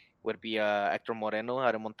love would be Hector Moreno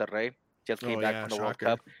out of Monterrey. Just came back from the World shocker.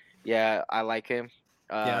 Cup. Yeah, I like him.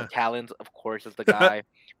 Yeah. Callens, of course, is the guy.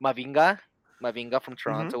 Mavinga from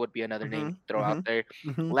Toronto would be another name to throw out there.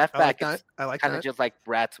 Left back, it's kind of just like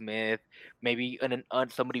Brad Smith, maybe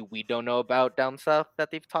somebody we don't know about down south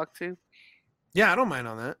that they've talked to. Yeah, I don't mind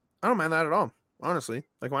on that. I don't mind that at all. Honestly,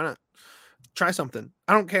 like, why not? Try something.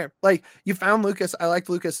 I don't care. Like, you found Lucas. I liked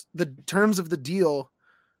Lucas. The terms of the deal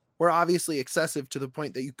were obviously excessive to the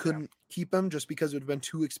point that you couldn't keep him just because it would have been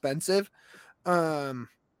too expensive.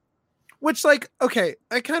 Which, like, okay,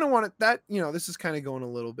 I kind of wanted that, this is kind of going a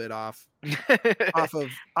little bit off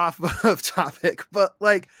of topic, but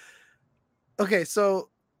like, okay, so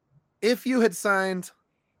if you had signed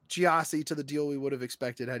Gyasi to the deal we would have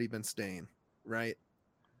expected had he been staying, right?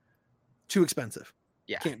 Too expensive.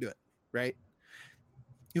 Yeah. Can't do it, right?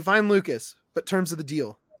 You find Lucas, but terms of the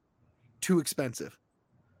deal, too expensive,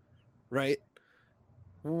 right?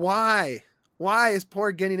 Why is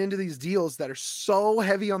Poor getting into these deals that are so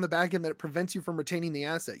heavy on the back end that it prevents you from retaining the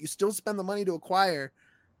asset? You still spend the money to acquire,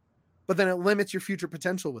 but then it limits your future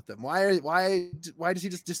potential with them. Why does he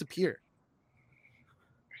just disappear?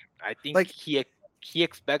 I think like, he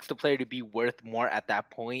expects the player to be worth more at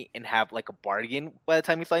that point and have like a bargain by the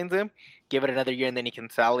time he signs him. Give it another year and then he can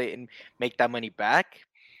sell it and make that money back.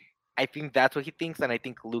 I think that's what he thinks, and I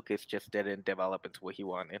think Lucas just didn't develop into what he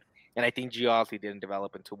wanted. And I think Gyasi didn't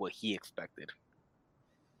develop into what he expected.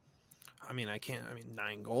 I mean,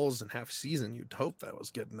 9 goals in half a season, you'd hope that was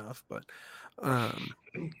good enough, but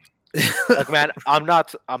look, man, I'm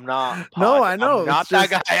not no, I know. I'm not that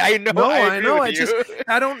guy. I know. No, I know.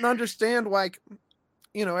 I don't understand why,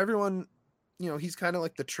 everyone, he's kind of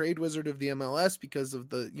like the trade wizard of the MLS because of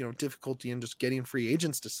the, difficulty in just getting free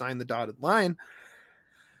agents to sign the dotted line.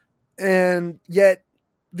 And yet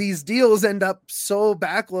these deals end up so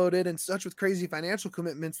backloaded and such with crazy financial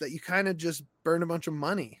commitments that you kind of just burn a bunch of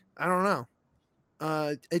money. I don't know.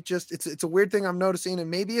 It's a weird thing I'm noticing, and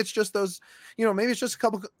maybe it's just those, maybe it's just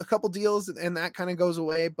a couple deals and that kind of goes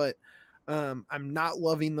away, but I'm not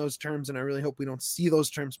loving those terms, and I really hope we don't see those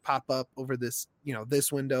terms pop up over this,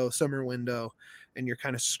 this window, summer window, and you're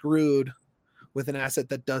kind of screwed with an asset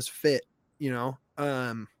that does fit,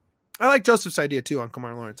 I like Joseph's idea too on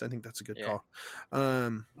Kamar Lawrence. I think that's a good call.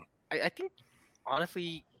 I think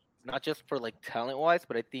honestly, not just for like talent wise,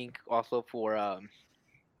 but I think also for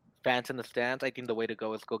fans in the stands, I think the way to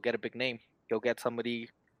go is go get a big name. Go get somebody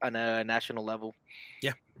on a national level.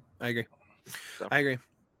 Yeah, I agree. I agree.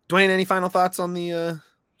 Dwayne, any final thoughts on the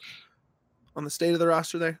state of the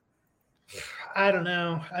roster there? I don't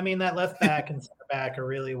know. I mean, that left back and center back are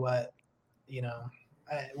really what,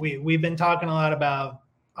 we've been talking a lot about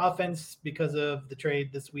offense because of the trade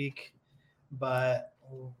this week, but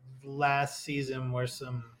last season were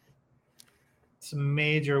some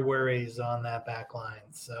major worries on that back line.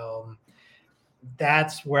 So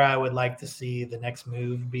that's where I would like to see the next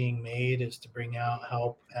move being made, is to bring out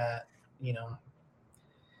help at,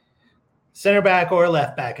 center back or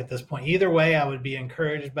left back at this point. Either way, I would be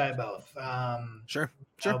encouraged by both. Sure.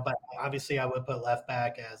 But obviously I would put left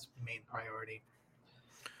back as main priority.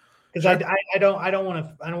 Because I don't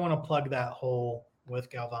want to plug that hole with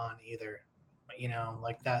Galvan either.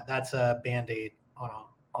 Like that's a Band-Aid on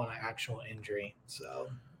an actual injury. So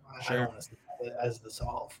I don't want to see that as the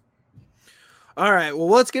solve. All right. Well,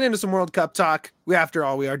 let's get into some World Cup talk. After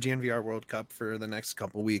all, we are GNVR World Cup for the next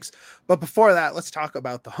couple weeks. But before that, let's talk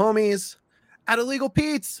about the homies at Illegal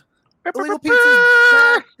Pete's. Illegal Pete's is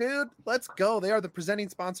back, dude. Let's go. They are the presenting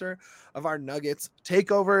sponsor of our Nuggets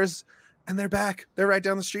takeovers. And they're back. They're right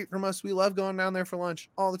down the street from us. We love going down there for lunch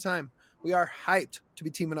all the time. We are hyped to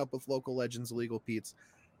be teaming up with local legends Illegal Pete's.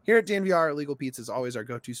 Here at DNVR, Illegal Pete's is always our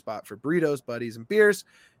go-to spot for burritos, buddies, and beers.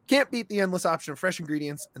 Can't beat the endless option of fresh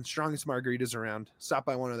ingredients and strongest margaritas around. Stop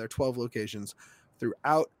by one of their 12 locations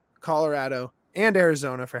throughout Colorado and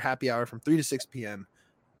Arizona for happy hour from 3 to 6 p.m.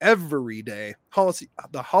 every day.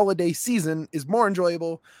 The holiday season is more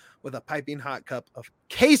enjoyable with a piping hot cup of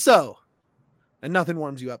queso. And nothing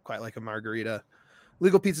warms you up quite like a margarita.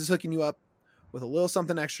 Legal Pizza's hooking you up with a little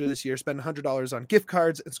something extra this year. Spend $100 on gift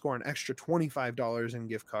cards and score an extra $25 in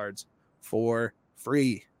gift cards for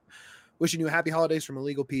free. Wishing you a happy holidays from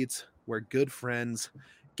Illegal Pete's, where good friends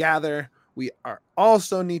gather. We are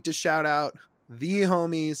also need to shout out the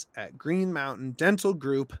homies at Green Mountain Dental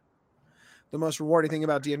Group. The most rewarding thing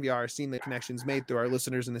about DNVR is seeing the connections made through our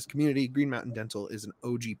listeners in this community. Green Mountain Dental is an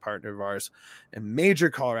OG partner of ours and major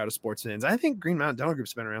Colorado sports fans. I think Green Mountain Dental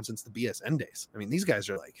Group's been around since the BSN days. I mean, these guys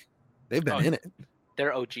are they've been in it.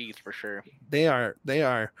 They're OGs for sure. They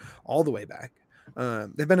are all the way back.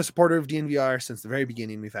 They've been a supporter of DNVR since the very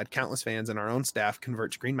beginning. We've had countless fans and our own staff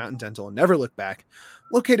convert to Green Mountain Dental and never look back.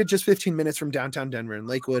 Located just 15 minutes from downtown Denver in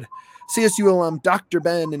Lakewood, CSU alum Dr.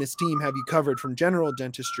 Ben and his team have you covered from general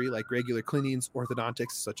dentistry like regular cleanings,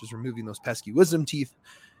 orthodontics, such as removing those pesky wisdom teeth,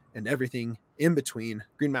 and everything in between.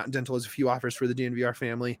 Green Mountain Dental has a few offers for the DNVR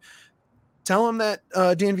family. Tell them that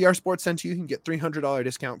DNVR Sports sent you. You can get $300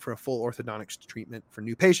 discount for a full orthodontics treatment for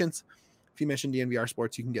new patients. If you mention DNVR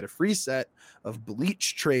Sports, you can get a free set of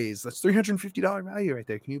bleach trays. That's $350 value right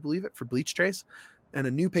there. Can you believe it? For bleach trays and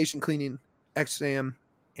a new patient cleaning, exam,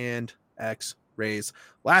 and X-rays.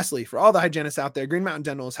 Lastly, for all the hygienists out there, Green Mountain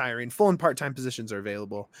Dental is hiring. Full and part-time positions are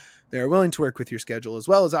available. They are willing to work with your schedule, as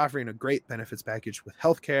well as offering a great benefits package with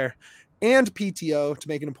healthcare and PTO. To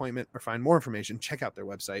make an appointment or find more information, check out their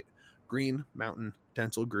website,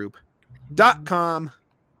 greenmountaindentalgroup.com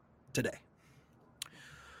today.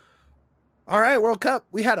 All right, World Cup.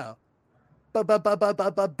 We had a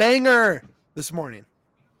banger this morning.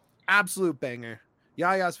 Absolute banger.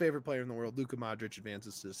 Yaya's favorite player in the world, Luka Modric,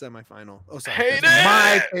 advances to the semifinal. Oh, sorry.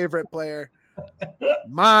 My favorite player.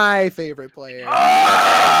 My favorite player.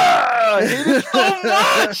 Hate it so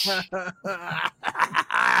much.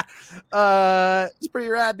 It's pretty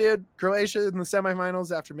rad, dude. Croatia in the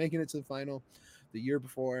semifinals after making it to the final the year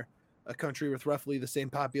before. A country with roughly the same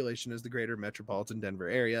population as the greater metropolitan Denver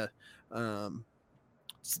area. So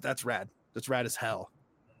that's rad. That's rad as hell.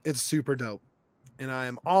 It's super dope. And I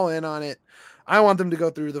am all in on it. I want them to go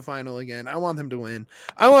through the final again. I want them to win.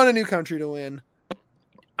 I want a new country to win.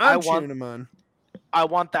 I'm cheering them on. I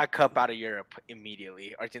want that cup out of Europe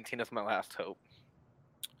immediately. Argentina's my last hope.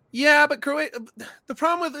 Yeah, but Croatia, the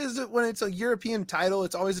problem with it is that when it's a European title,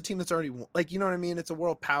 it's always a team that's already, like, you know what I mean? It's a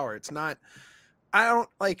world power. It's not, I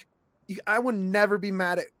would never be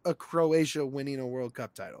mad at a Croatia winning a World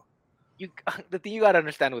Cup title. The thing you got to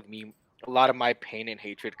understand with me, a lot of my pain and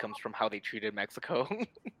hatred comes from how they treated Mexico. And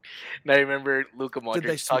I remember Luka Modric. Did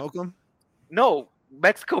they smoke them? No,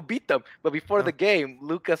 Mexico beat them. But before the game,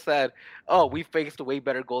 Luka said, "Oh, we faced a way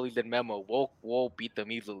better goalie than Memo. We'll beat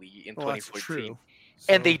them easily in 2014."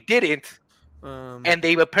 So, and they didn't. And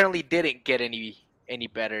they apparently didn't get any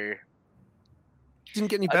better. Didn't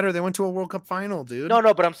get any better. They went to a World Cup final, dude. No,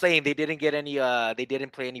 but I'm saying they didn't get any. They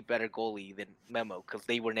didn't play any better goalie than Memo because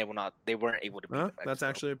they weren't able to beat. That's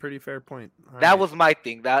actually a pretty fair point. That was my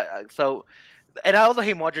thing. And I also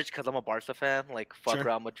hate Modric because I'm a Barca fan. Like, fuck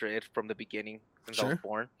Real Madrid from the beginning since I was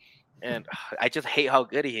born, and I just hate how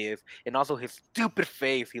good he is, and also his stupid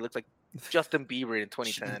face. He looks like Justin Bieber in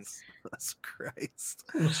 2010. Jesus Christ!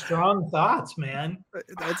 Strong thoughts, man.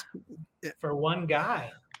 That's for one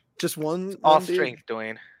guy. Just one. All strength,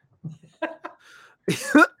 Dwayne.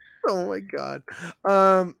 Oh my God.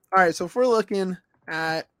 All right. So if we're looking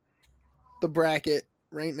at the bracket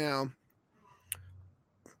right now,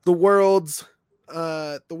 the world's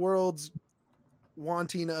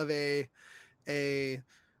wanting of a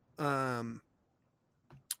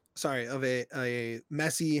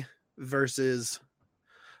Messi versus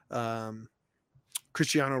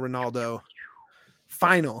Cristiano Ronaldo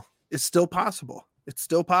final is still possible. It's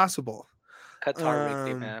still possible. Qatar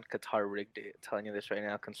rigged it, man. Qatar rigged it. Telling you this right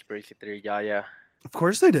now. Conspiracy theory. Yeah. Of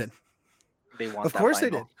course they did. They want. Of course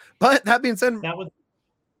they did. But that being said, that was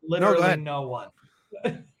literally no one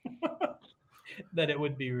that it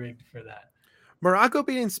would be rigged for that. Morocco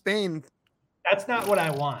beating Spain. That's not what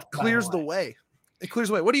I want. Clears the way. It clears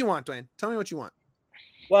the way. What do you want, Dwayne? Tell me what you want.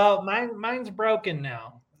 Well, mine's broken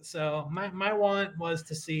now. So my want was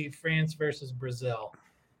to see France versus Brazil.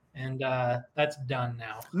 And that's done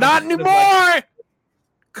now. Not anymore.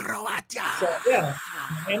 Croatia. So, yeah,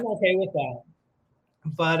 I'm okay with that.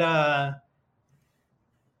 But I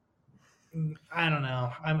don't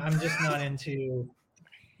know. I'm just not into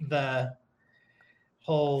the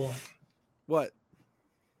whole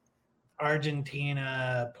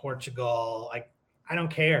Argentina, Portugal. Like, I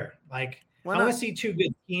don't care. Like, I want to see two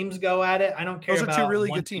good teams go at it. I don't care. Those are two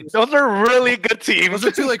really good teams. Those are really good teams. Those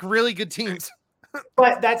are two really good teams.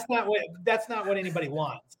 But that's not what anybody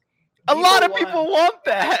wants. A lot of people want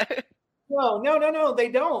that. No, they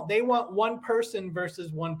don't. They want one person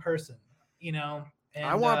versus one person, you know. And,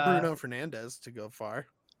 I want Bruno Fernandes to go far.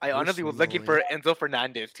 I honestly was looking for Enzo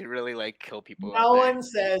Fernandez to really kill people. No one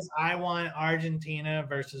says I want Argentina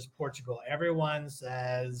versus Portugal. Everyone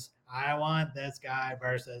says I want this guy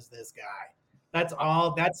versus this guy. That's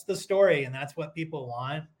all. That's the story, and that's what people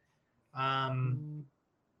want.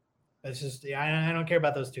 It's just I don't care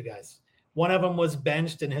about those two guys. One of them was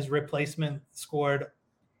benched, and his replacement scored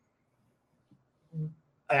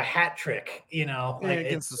a hat trick. You know,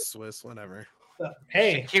 against the Swiss, whatever.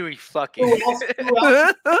 Hey, Shaqiri fucking. who else?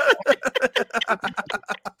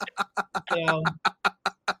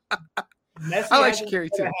 Messi I like hasn't Shaqiri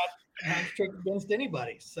had too. a hat trick against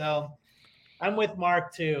anybody, so I'm with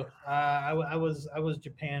Mark too. I was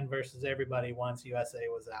Japan versus everybody once USA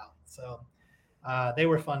was out, so they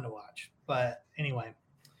were fun to watch. But anyway,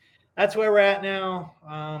 that's where we're at now.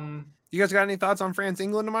 You guys got any thoughts on France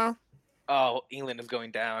England tomorrow? Oh, England is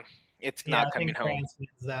going down. It's Yeah, not I coming think home. France wins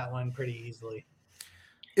that one pretty easily.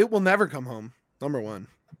 It will never come home. Number one,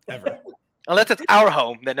 ever. Unless it's our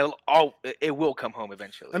home, then it will come home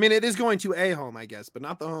eventually. I mean, it is going to a home, I guess, but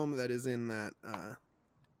not the home that is in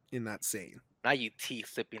that scene. Now you tea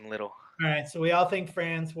sipping little. All right, so we all think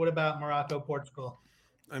France. What about Morocco, Portugal?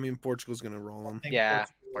 I mean, Portugal's going to roll them. Yeah.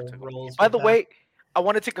 Portugal rolls By with the that. way, I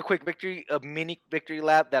want to take a quick mini victory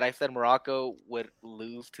lap that I said Morocco would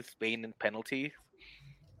lose to Spain in penalties.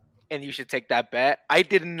 And you should take that bet. I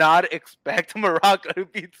did not expect Morocco to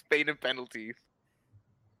beat Spain in penalties.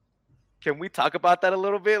 Can we talk about that a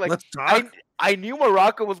little bit? Like, Let's talk. I knew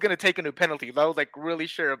Morocco was gonna take into penalties. I was like really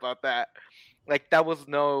sure about that. Like that was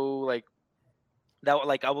I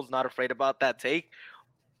was not afraid about that take.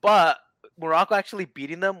 But Morocco actually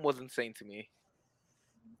beating them was insane to me.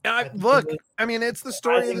 Look, I mean, it's the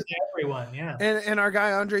story of everyone, yeah. And our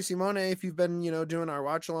guy Andre Simone, if you've been, doing our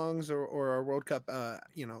watch-alongs or our World Cup,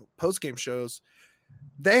 post-game shows,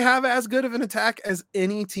 they have as good of an attack as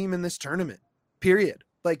any team in this tournament. Period.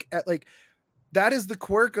 That is the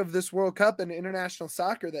quirk of this World Cup and international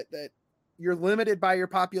soccer that you're limited by your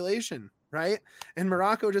population, right? And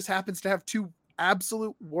Morocco just happens to have two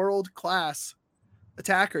absolute world-class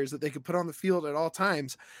attackers that they could put on the field at all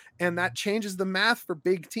times, and that changes the math for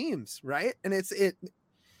big teams, right? And it's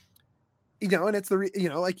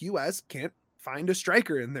like US can't find a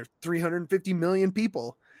striker, and there's 350 million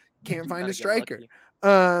people can't find a striker.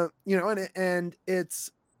 And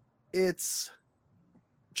it's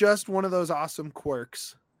just one of those awesome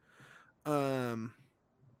quirks. I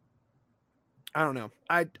don't know.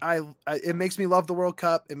 I it makes me love the World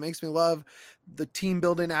Cup. It makes me love the team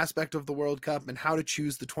building aspect of the World Cup and how to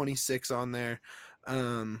choose the 26 on there.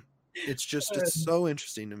 It's so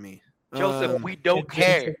interesting to me. Joseph, we don't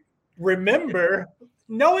care. Remember,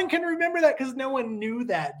 no one can remember that because no one knew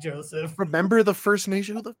that, Joseph. Remember the First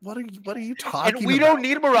Nation? What are you talking about? And we don't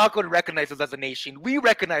need Morocco to recognize us as a nation. We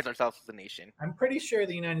recognize ourselves as a nation. I'm pretty sure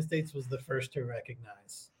the United States was the first to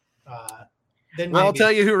recognize. I'll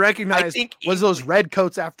tell you who recognized was those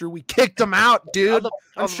redcoats after we kicked them out, dude.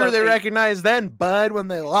 I'm sure they recognized then, bud, when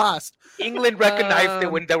they lost. England recognized it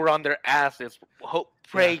when they were on their asses,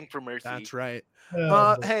 praying for mercy. That's right.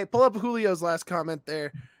 Hey, pull up Julio's last comment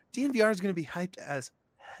there. DNVR is going to be hyped as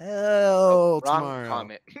hell tomorrow. Wrong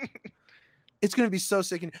comment. It's going to be so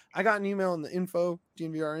sick. And I got an email in the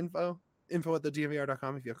DNVR info at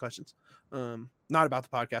thednvr.com if you have questions. Not about the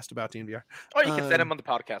podcast, about DNVR. Or you can send him on the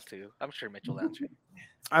podcast too. I'm sure Mitch will answer.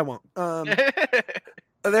 I won't.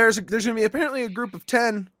 There's going to be apparently a group of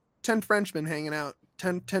 10 Frenchmen hanging out,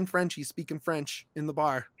 10 Frenchies speaking French in the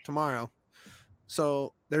bar tomorrow.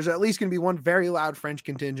 So there's at least going to be one very loud French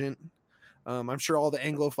contingent. I'm sure all the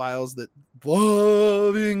Anglophiles that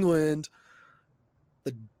love England,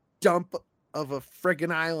 the dump of a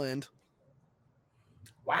friggin' island.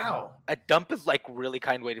 Wow. A dump is like really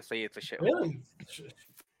kind way to say it's a shit. Really?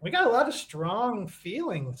 We got a lot of strong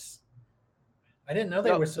feelings. I didn't know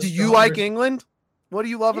they were so Do you like England? What do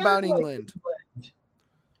you love about England?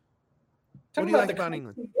 What do you like about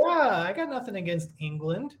England? Yeah, I got nothing against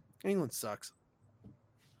England. England sucks.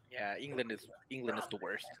 Yeah, England is the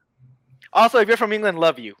worst. Also, if you're from England,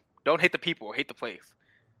 love you. Don't hate the people, hate the place.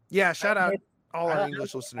 Yeah, shout out all our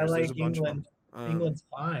English listeners. I like There's a bunch England. of them. England's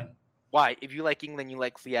fine. Why? If you like England, you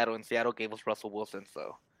like Seattle, and Seattle gave us Russell Wilson,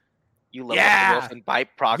 so you love Yeah. Russell Wilson by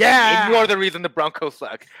proxy. Yeah. And you're the reason the Broncos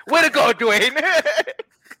suck. Way to go, Dwayne.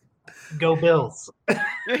 Go Bills.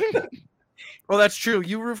 Well, that's true.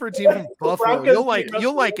 You root for a team from Buffalo.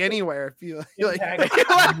 You'll like anywhere if you like. You like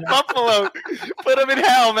Buffalo. Put them in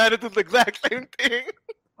hell, man. It's the exact same thing.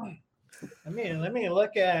 Let me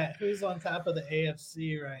look at who's on top of the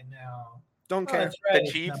AFC right now. Don't care. That's right, The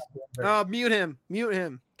it's Chiefs. not Denver. Mute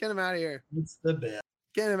him. Get him out of here. It's the Bills.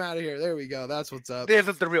 Get him out of here. There we go. That's what's up. This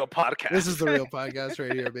is the real podcast. This is the real podcast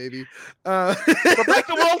right here, baby. But back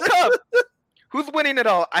to World Cup. Who's winning it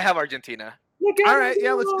all? I have Argentina. All right,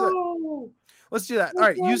 yeah, let's do it. Let's do that. All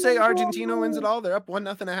right, you say Argentina wins it all. They're up 1-0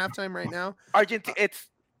 at halftime right now. Argentina,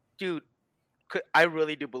 dude. I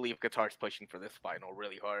really do believe Qatar's pushing for this final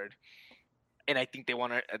really hard, and I think they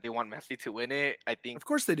want Messi to win it. I think, of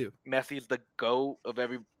course, they do. Messi's the GOAT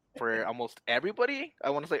for almost everybody.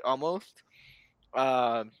 I want to say almost,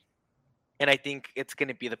 and And I think it's going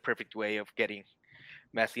to be the perfect way of getting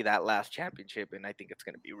Messi that last championship, and I think it's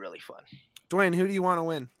going to be really fun. Dwayne, who do you want to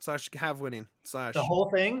win / have winning / The whole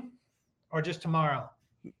thing, or just tomorrow?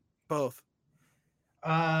 Both.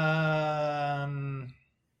 I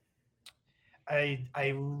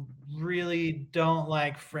really don't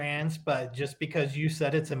like France, but just because you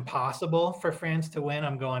said it's impossible for France to win,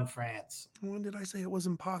 I'm going France. When did I say it was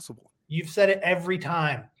impossible? You've said it every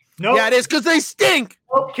time. Nope. Yeah, it is because they stink.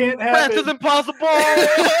 Nope, can't happen. France is impossible.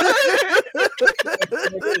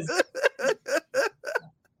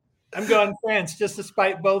 I'm going France just to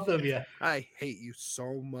spite both of you. I hate you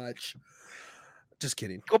so much. Just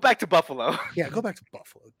kidding. Go back to Buffalo. Yeah, go back to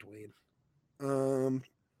Buffalo, Dwayne.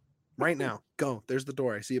 Right now, go. There's the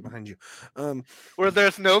door. I see it behind you. Where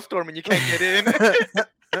there's no storm and you can't get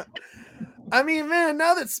in. I mean, man,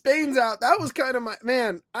 now that Spain's out, that was kind of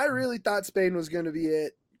I really thought Spain was going to be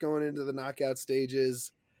it going into the knockout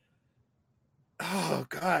stages. Oh,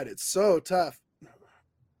 God, it's so tough.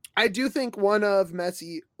 I do think one of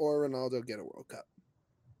Messi or Ronaldo get a World Cup.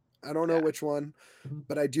 I don't know which one,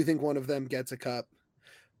 but I do think one of them gets a cup.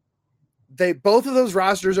 Both of those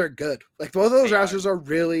rosters are good. Like, both of those rosters are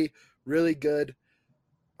really, really good.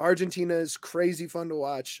 Argentina is crazy fun to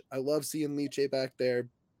watch. I love seeing Liche back there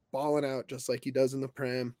balling out just like he does in the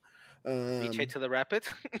Prem. Liche to the Rapids.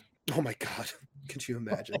 Oh my God. Could you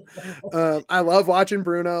imagine? I love watching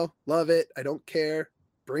Bruno. Love it. I don't care.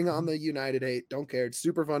 Bring on the United hate. Don't care. It's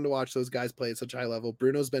super fun to watch those guys play at such a high level.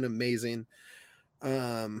 Bruno's been amazing.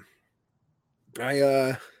 I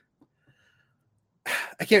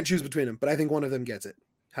can't choose between them, but I think one of them gets it.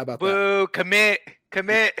 How about that? Boo! Commit!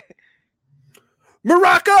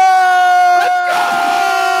 Morocco!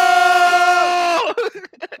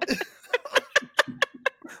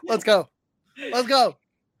 Let's go! Let's go!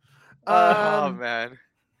 Oh man,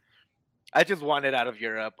 I just want it out of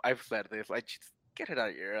Europe. I've said this. I just get it out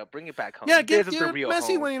of Europe. Bring it back home. Yeah, this is the real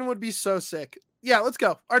Messi home. winning would be so sick. Yeah, let's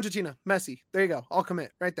go. Argentina, Messi. There you go. I'll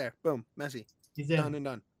commit right there. Boom, Messi. He's done and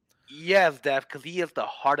done. Yes, Def, because he is the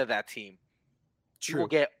heart of that team. True. He will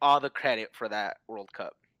get all the credit for that World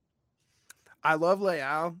Cup. I love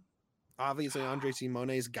Leao. Obviously, Andre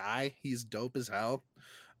Simone's guy. He's dope as hell.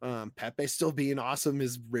 Pepe still being awesome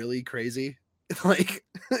is really crazy. Like,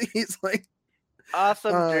 he's like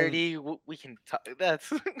awesome, dirty. We can talk. That's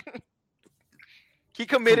he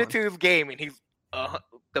committed to his game, and he's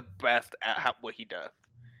the best at what he does.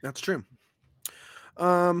 That's true.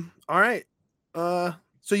 All right.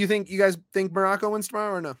 So you guys think Morocco wins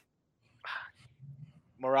tomorrow or no?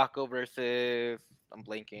 Morocco versus I'm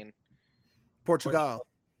blanking. Portugal.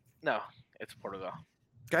 No, it's Portugal.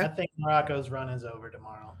 Okay. I think Morocco's run is over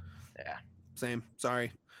tomorrow. Yeah. Same.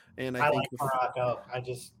 Sorry. And I think like Morocco.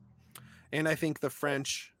 And I think the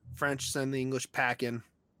French send the English packing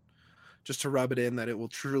just to rub it in that it will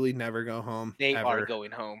truly never go home. They ever. are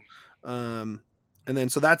going home. And then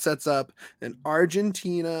so that sets up an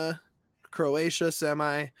Argentina, Croatia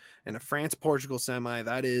semi, and a France-Portugal semi.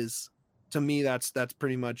 That is, to me, that's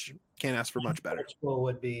pretty much can't ask for much better. Portugal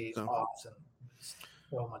would be awesome.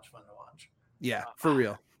 So much fun to watch. Yeah, for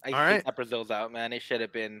real. I think that Brazil's out, man. It should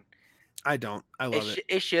have been. I don't. I love it.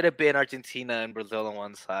 It should have been Argentina and Brazil on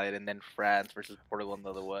one side, and then France versus Portugal on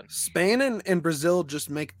the other one. Spain and Brazil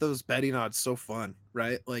just make those betting odds so fun,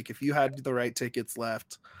 right? Like, if you had the right tickets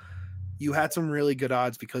left, you had some really good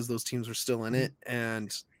odds because those teams were still in it,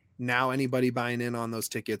 and now anybody buying in on those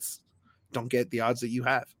tickets don't get the odds that you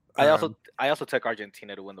have. I also took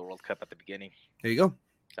Argentina to win the World Cup at the beginning. There you go.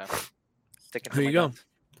 So, there you go.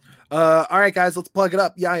 All right, guys, let's plug it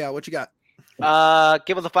up. Yeah, what you got?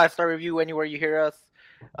 Give us a 5-star review anywhere you hear us,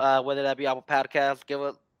 whether that be Apple Podcasts.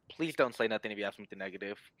 Please don't say nothing if you have something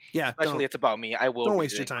negative. Yeah, especially it's about me. I will. Don't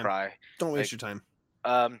waste your time. Cry. Don't waste your time.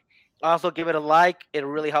 Also give it a like. It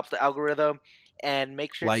really helps the algorithm, and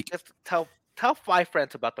make sure you just tell 5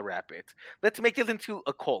 friends about the Rapids. Let's make this into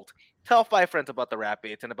a cult. Tell 5 friends about the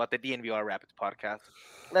Rapids and about the DNVR Rapids podcast.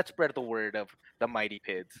 Let's spread the word of the mighty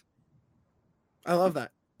Pids. I love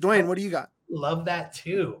that. Dwayne, what do you got? Love that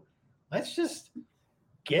too. Let's just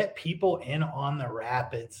get people in on the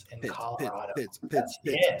Rapids in Colorado.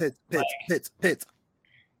 Pits.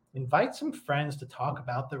 Invite some friends to talk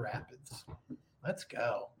about the Rapids. Let's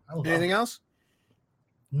go. Anything else?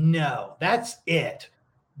 No, that's it.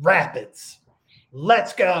 Rapids.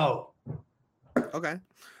 Let's go. Okay.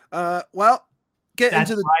 Well, get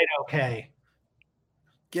into the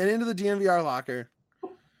DNVR locker.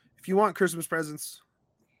 If you want Christmas presents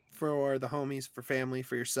for the homies, for family,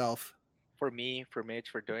 for yourself, for me, for Mitch,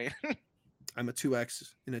 for Dwayne. I'm a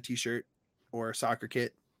 2X in a t-shirt or a soccer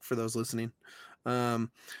kit for those listening.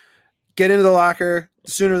 get into the locker.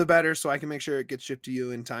 The sooner the better, so I can make sure it gets shipped to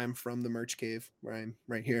you in time from the merch cave where I'm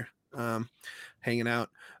right here, hanging out.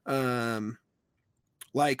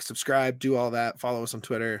 Like, subscribe, do all that. Follow us on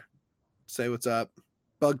Twitter. Say what's up.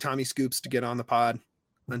 Bug Tommy Scoops to get on the pod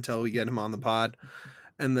until we get him on the pod.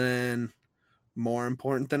 And then, more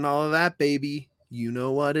important than all of that, baby, you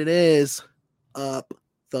know what it is. Up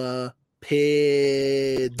the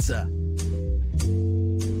PIDs.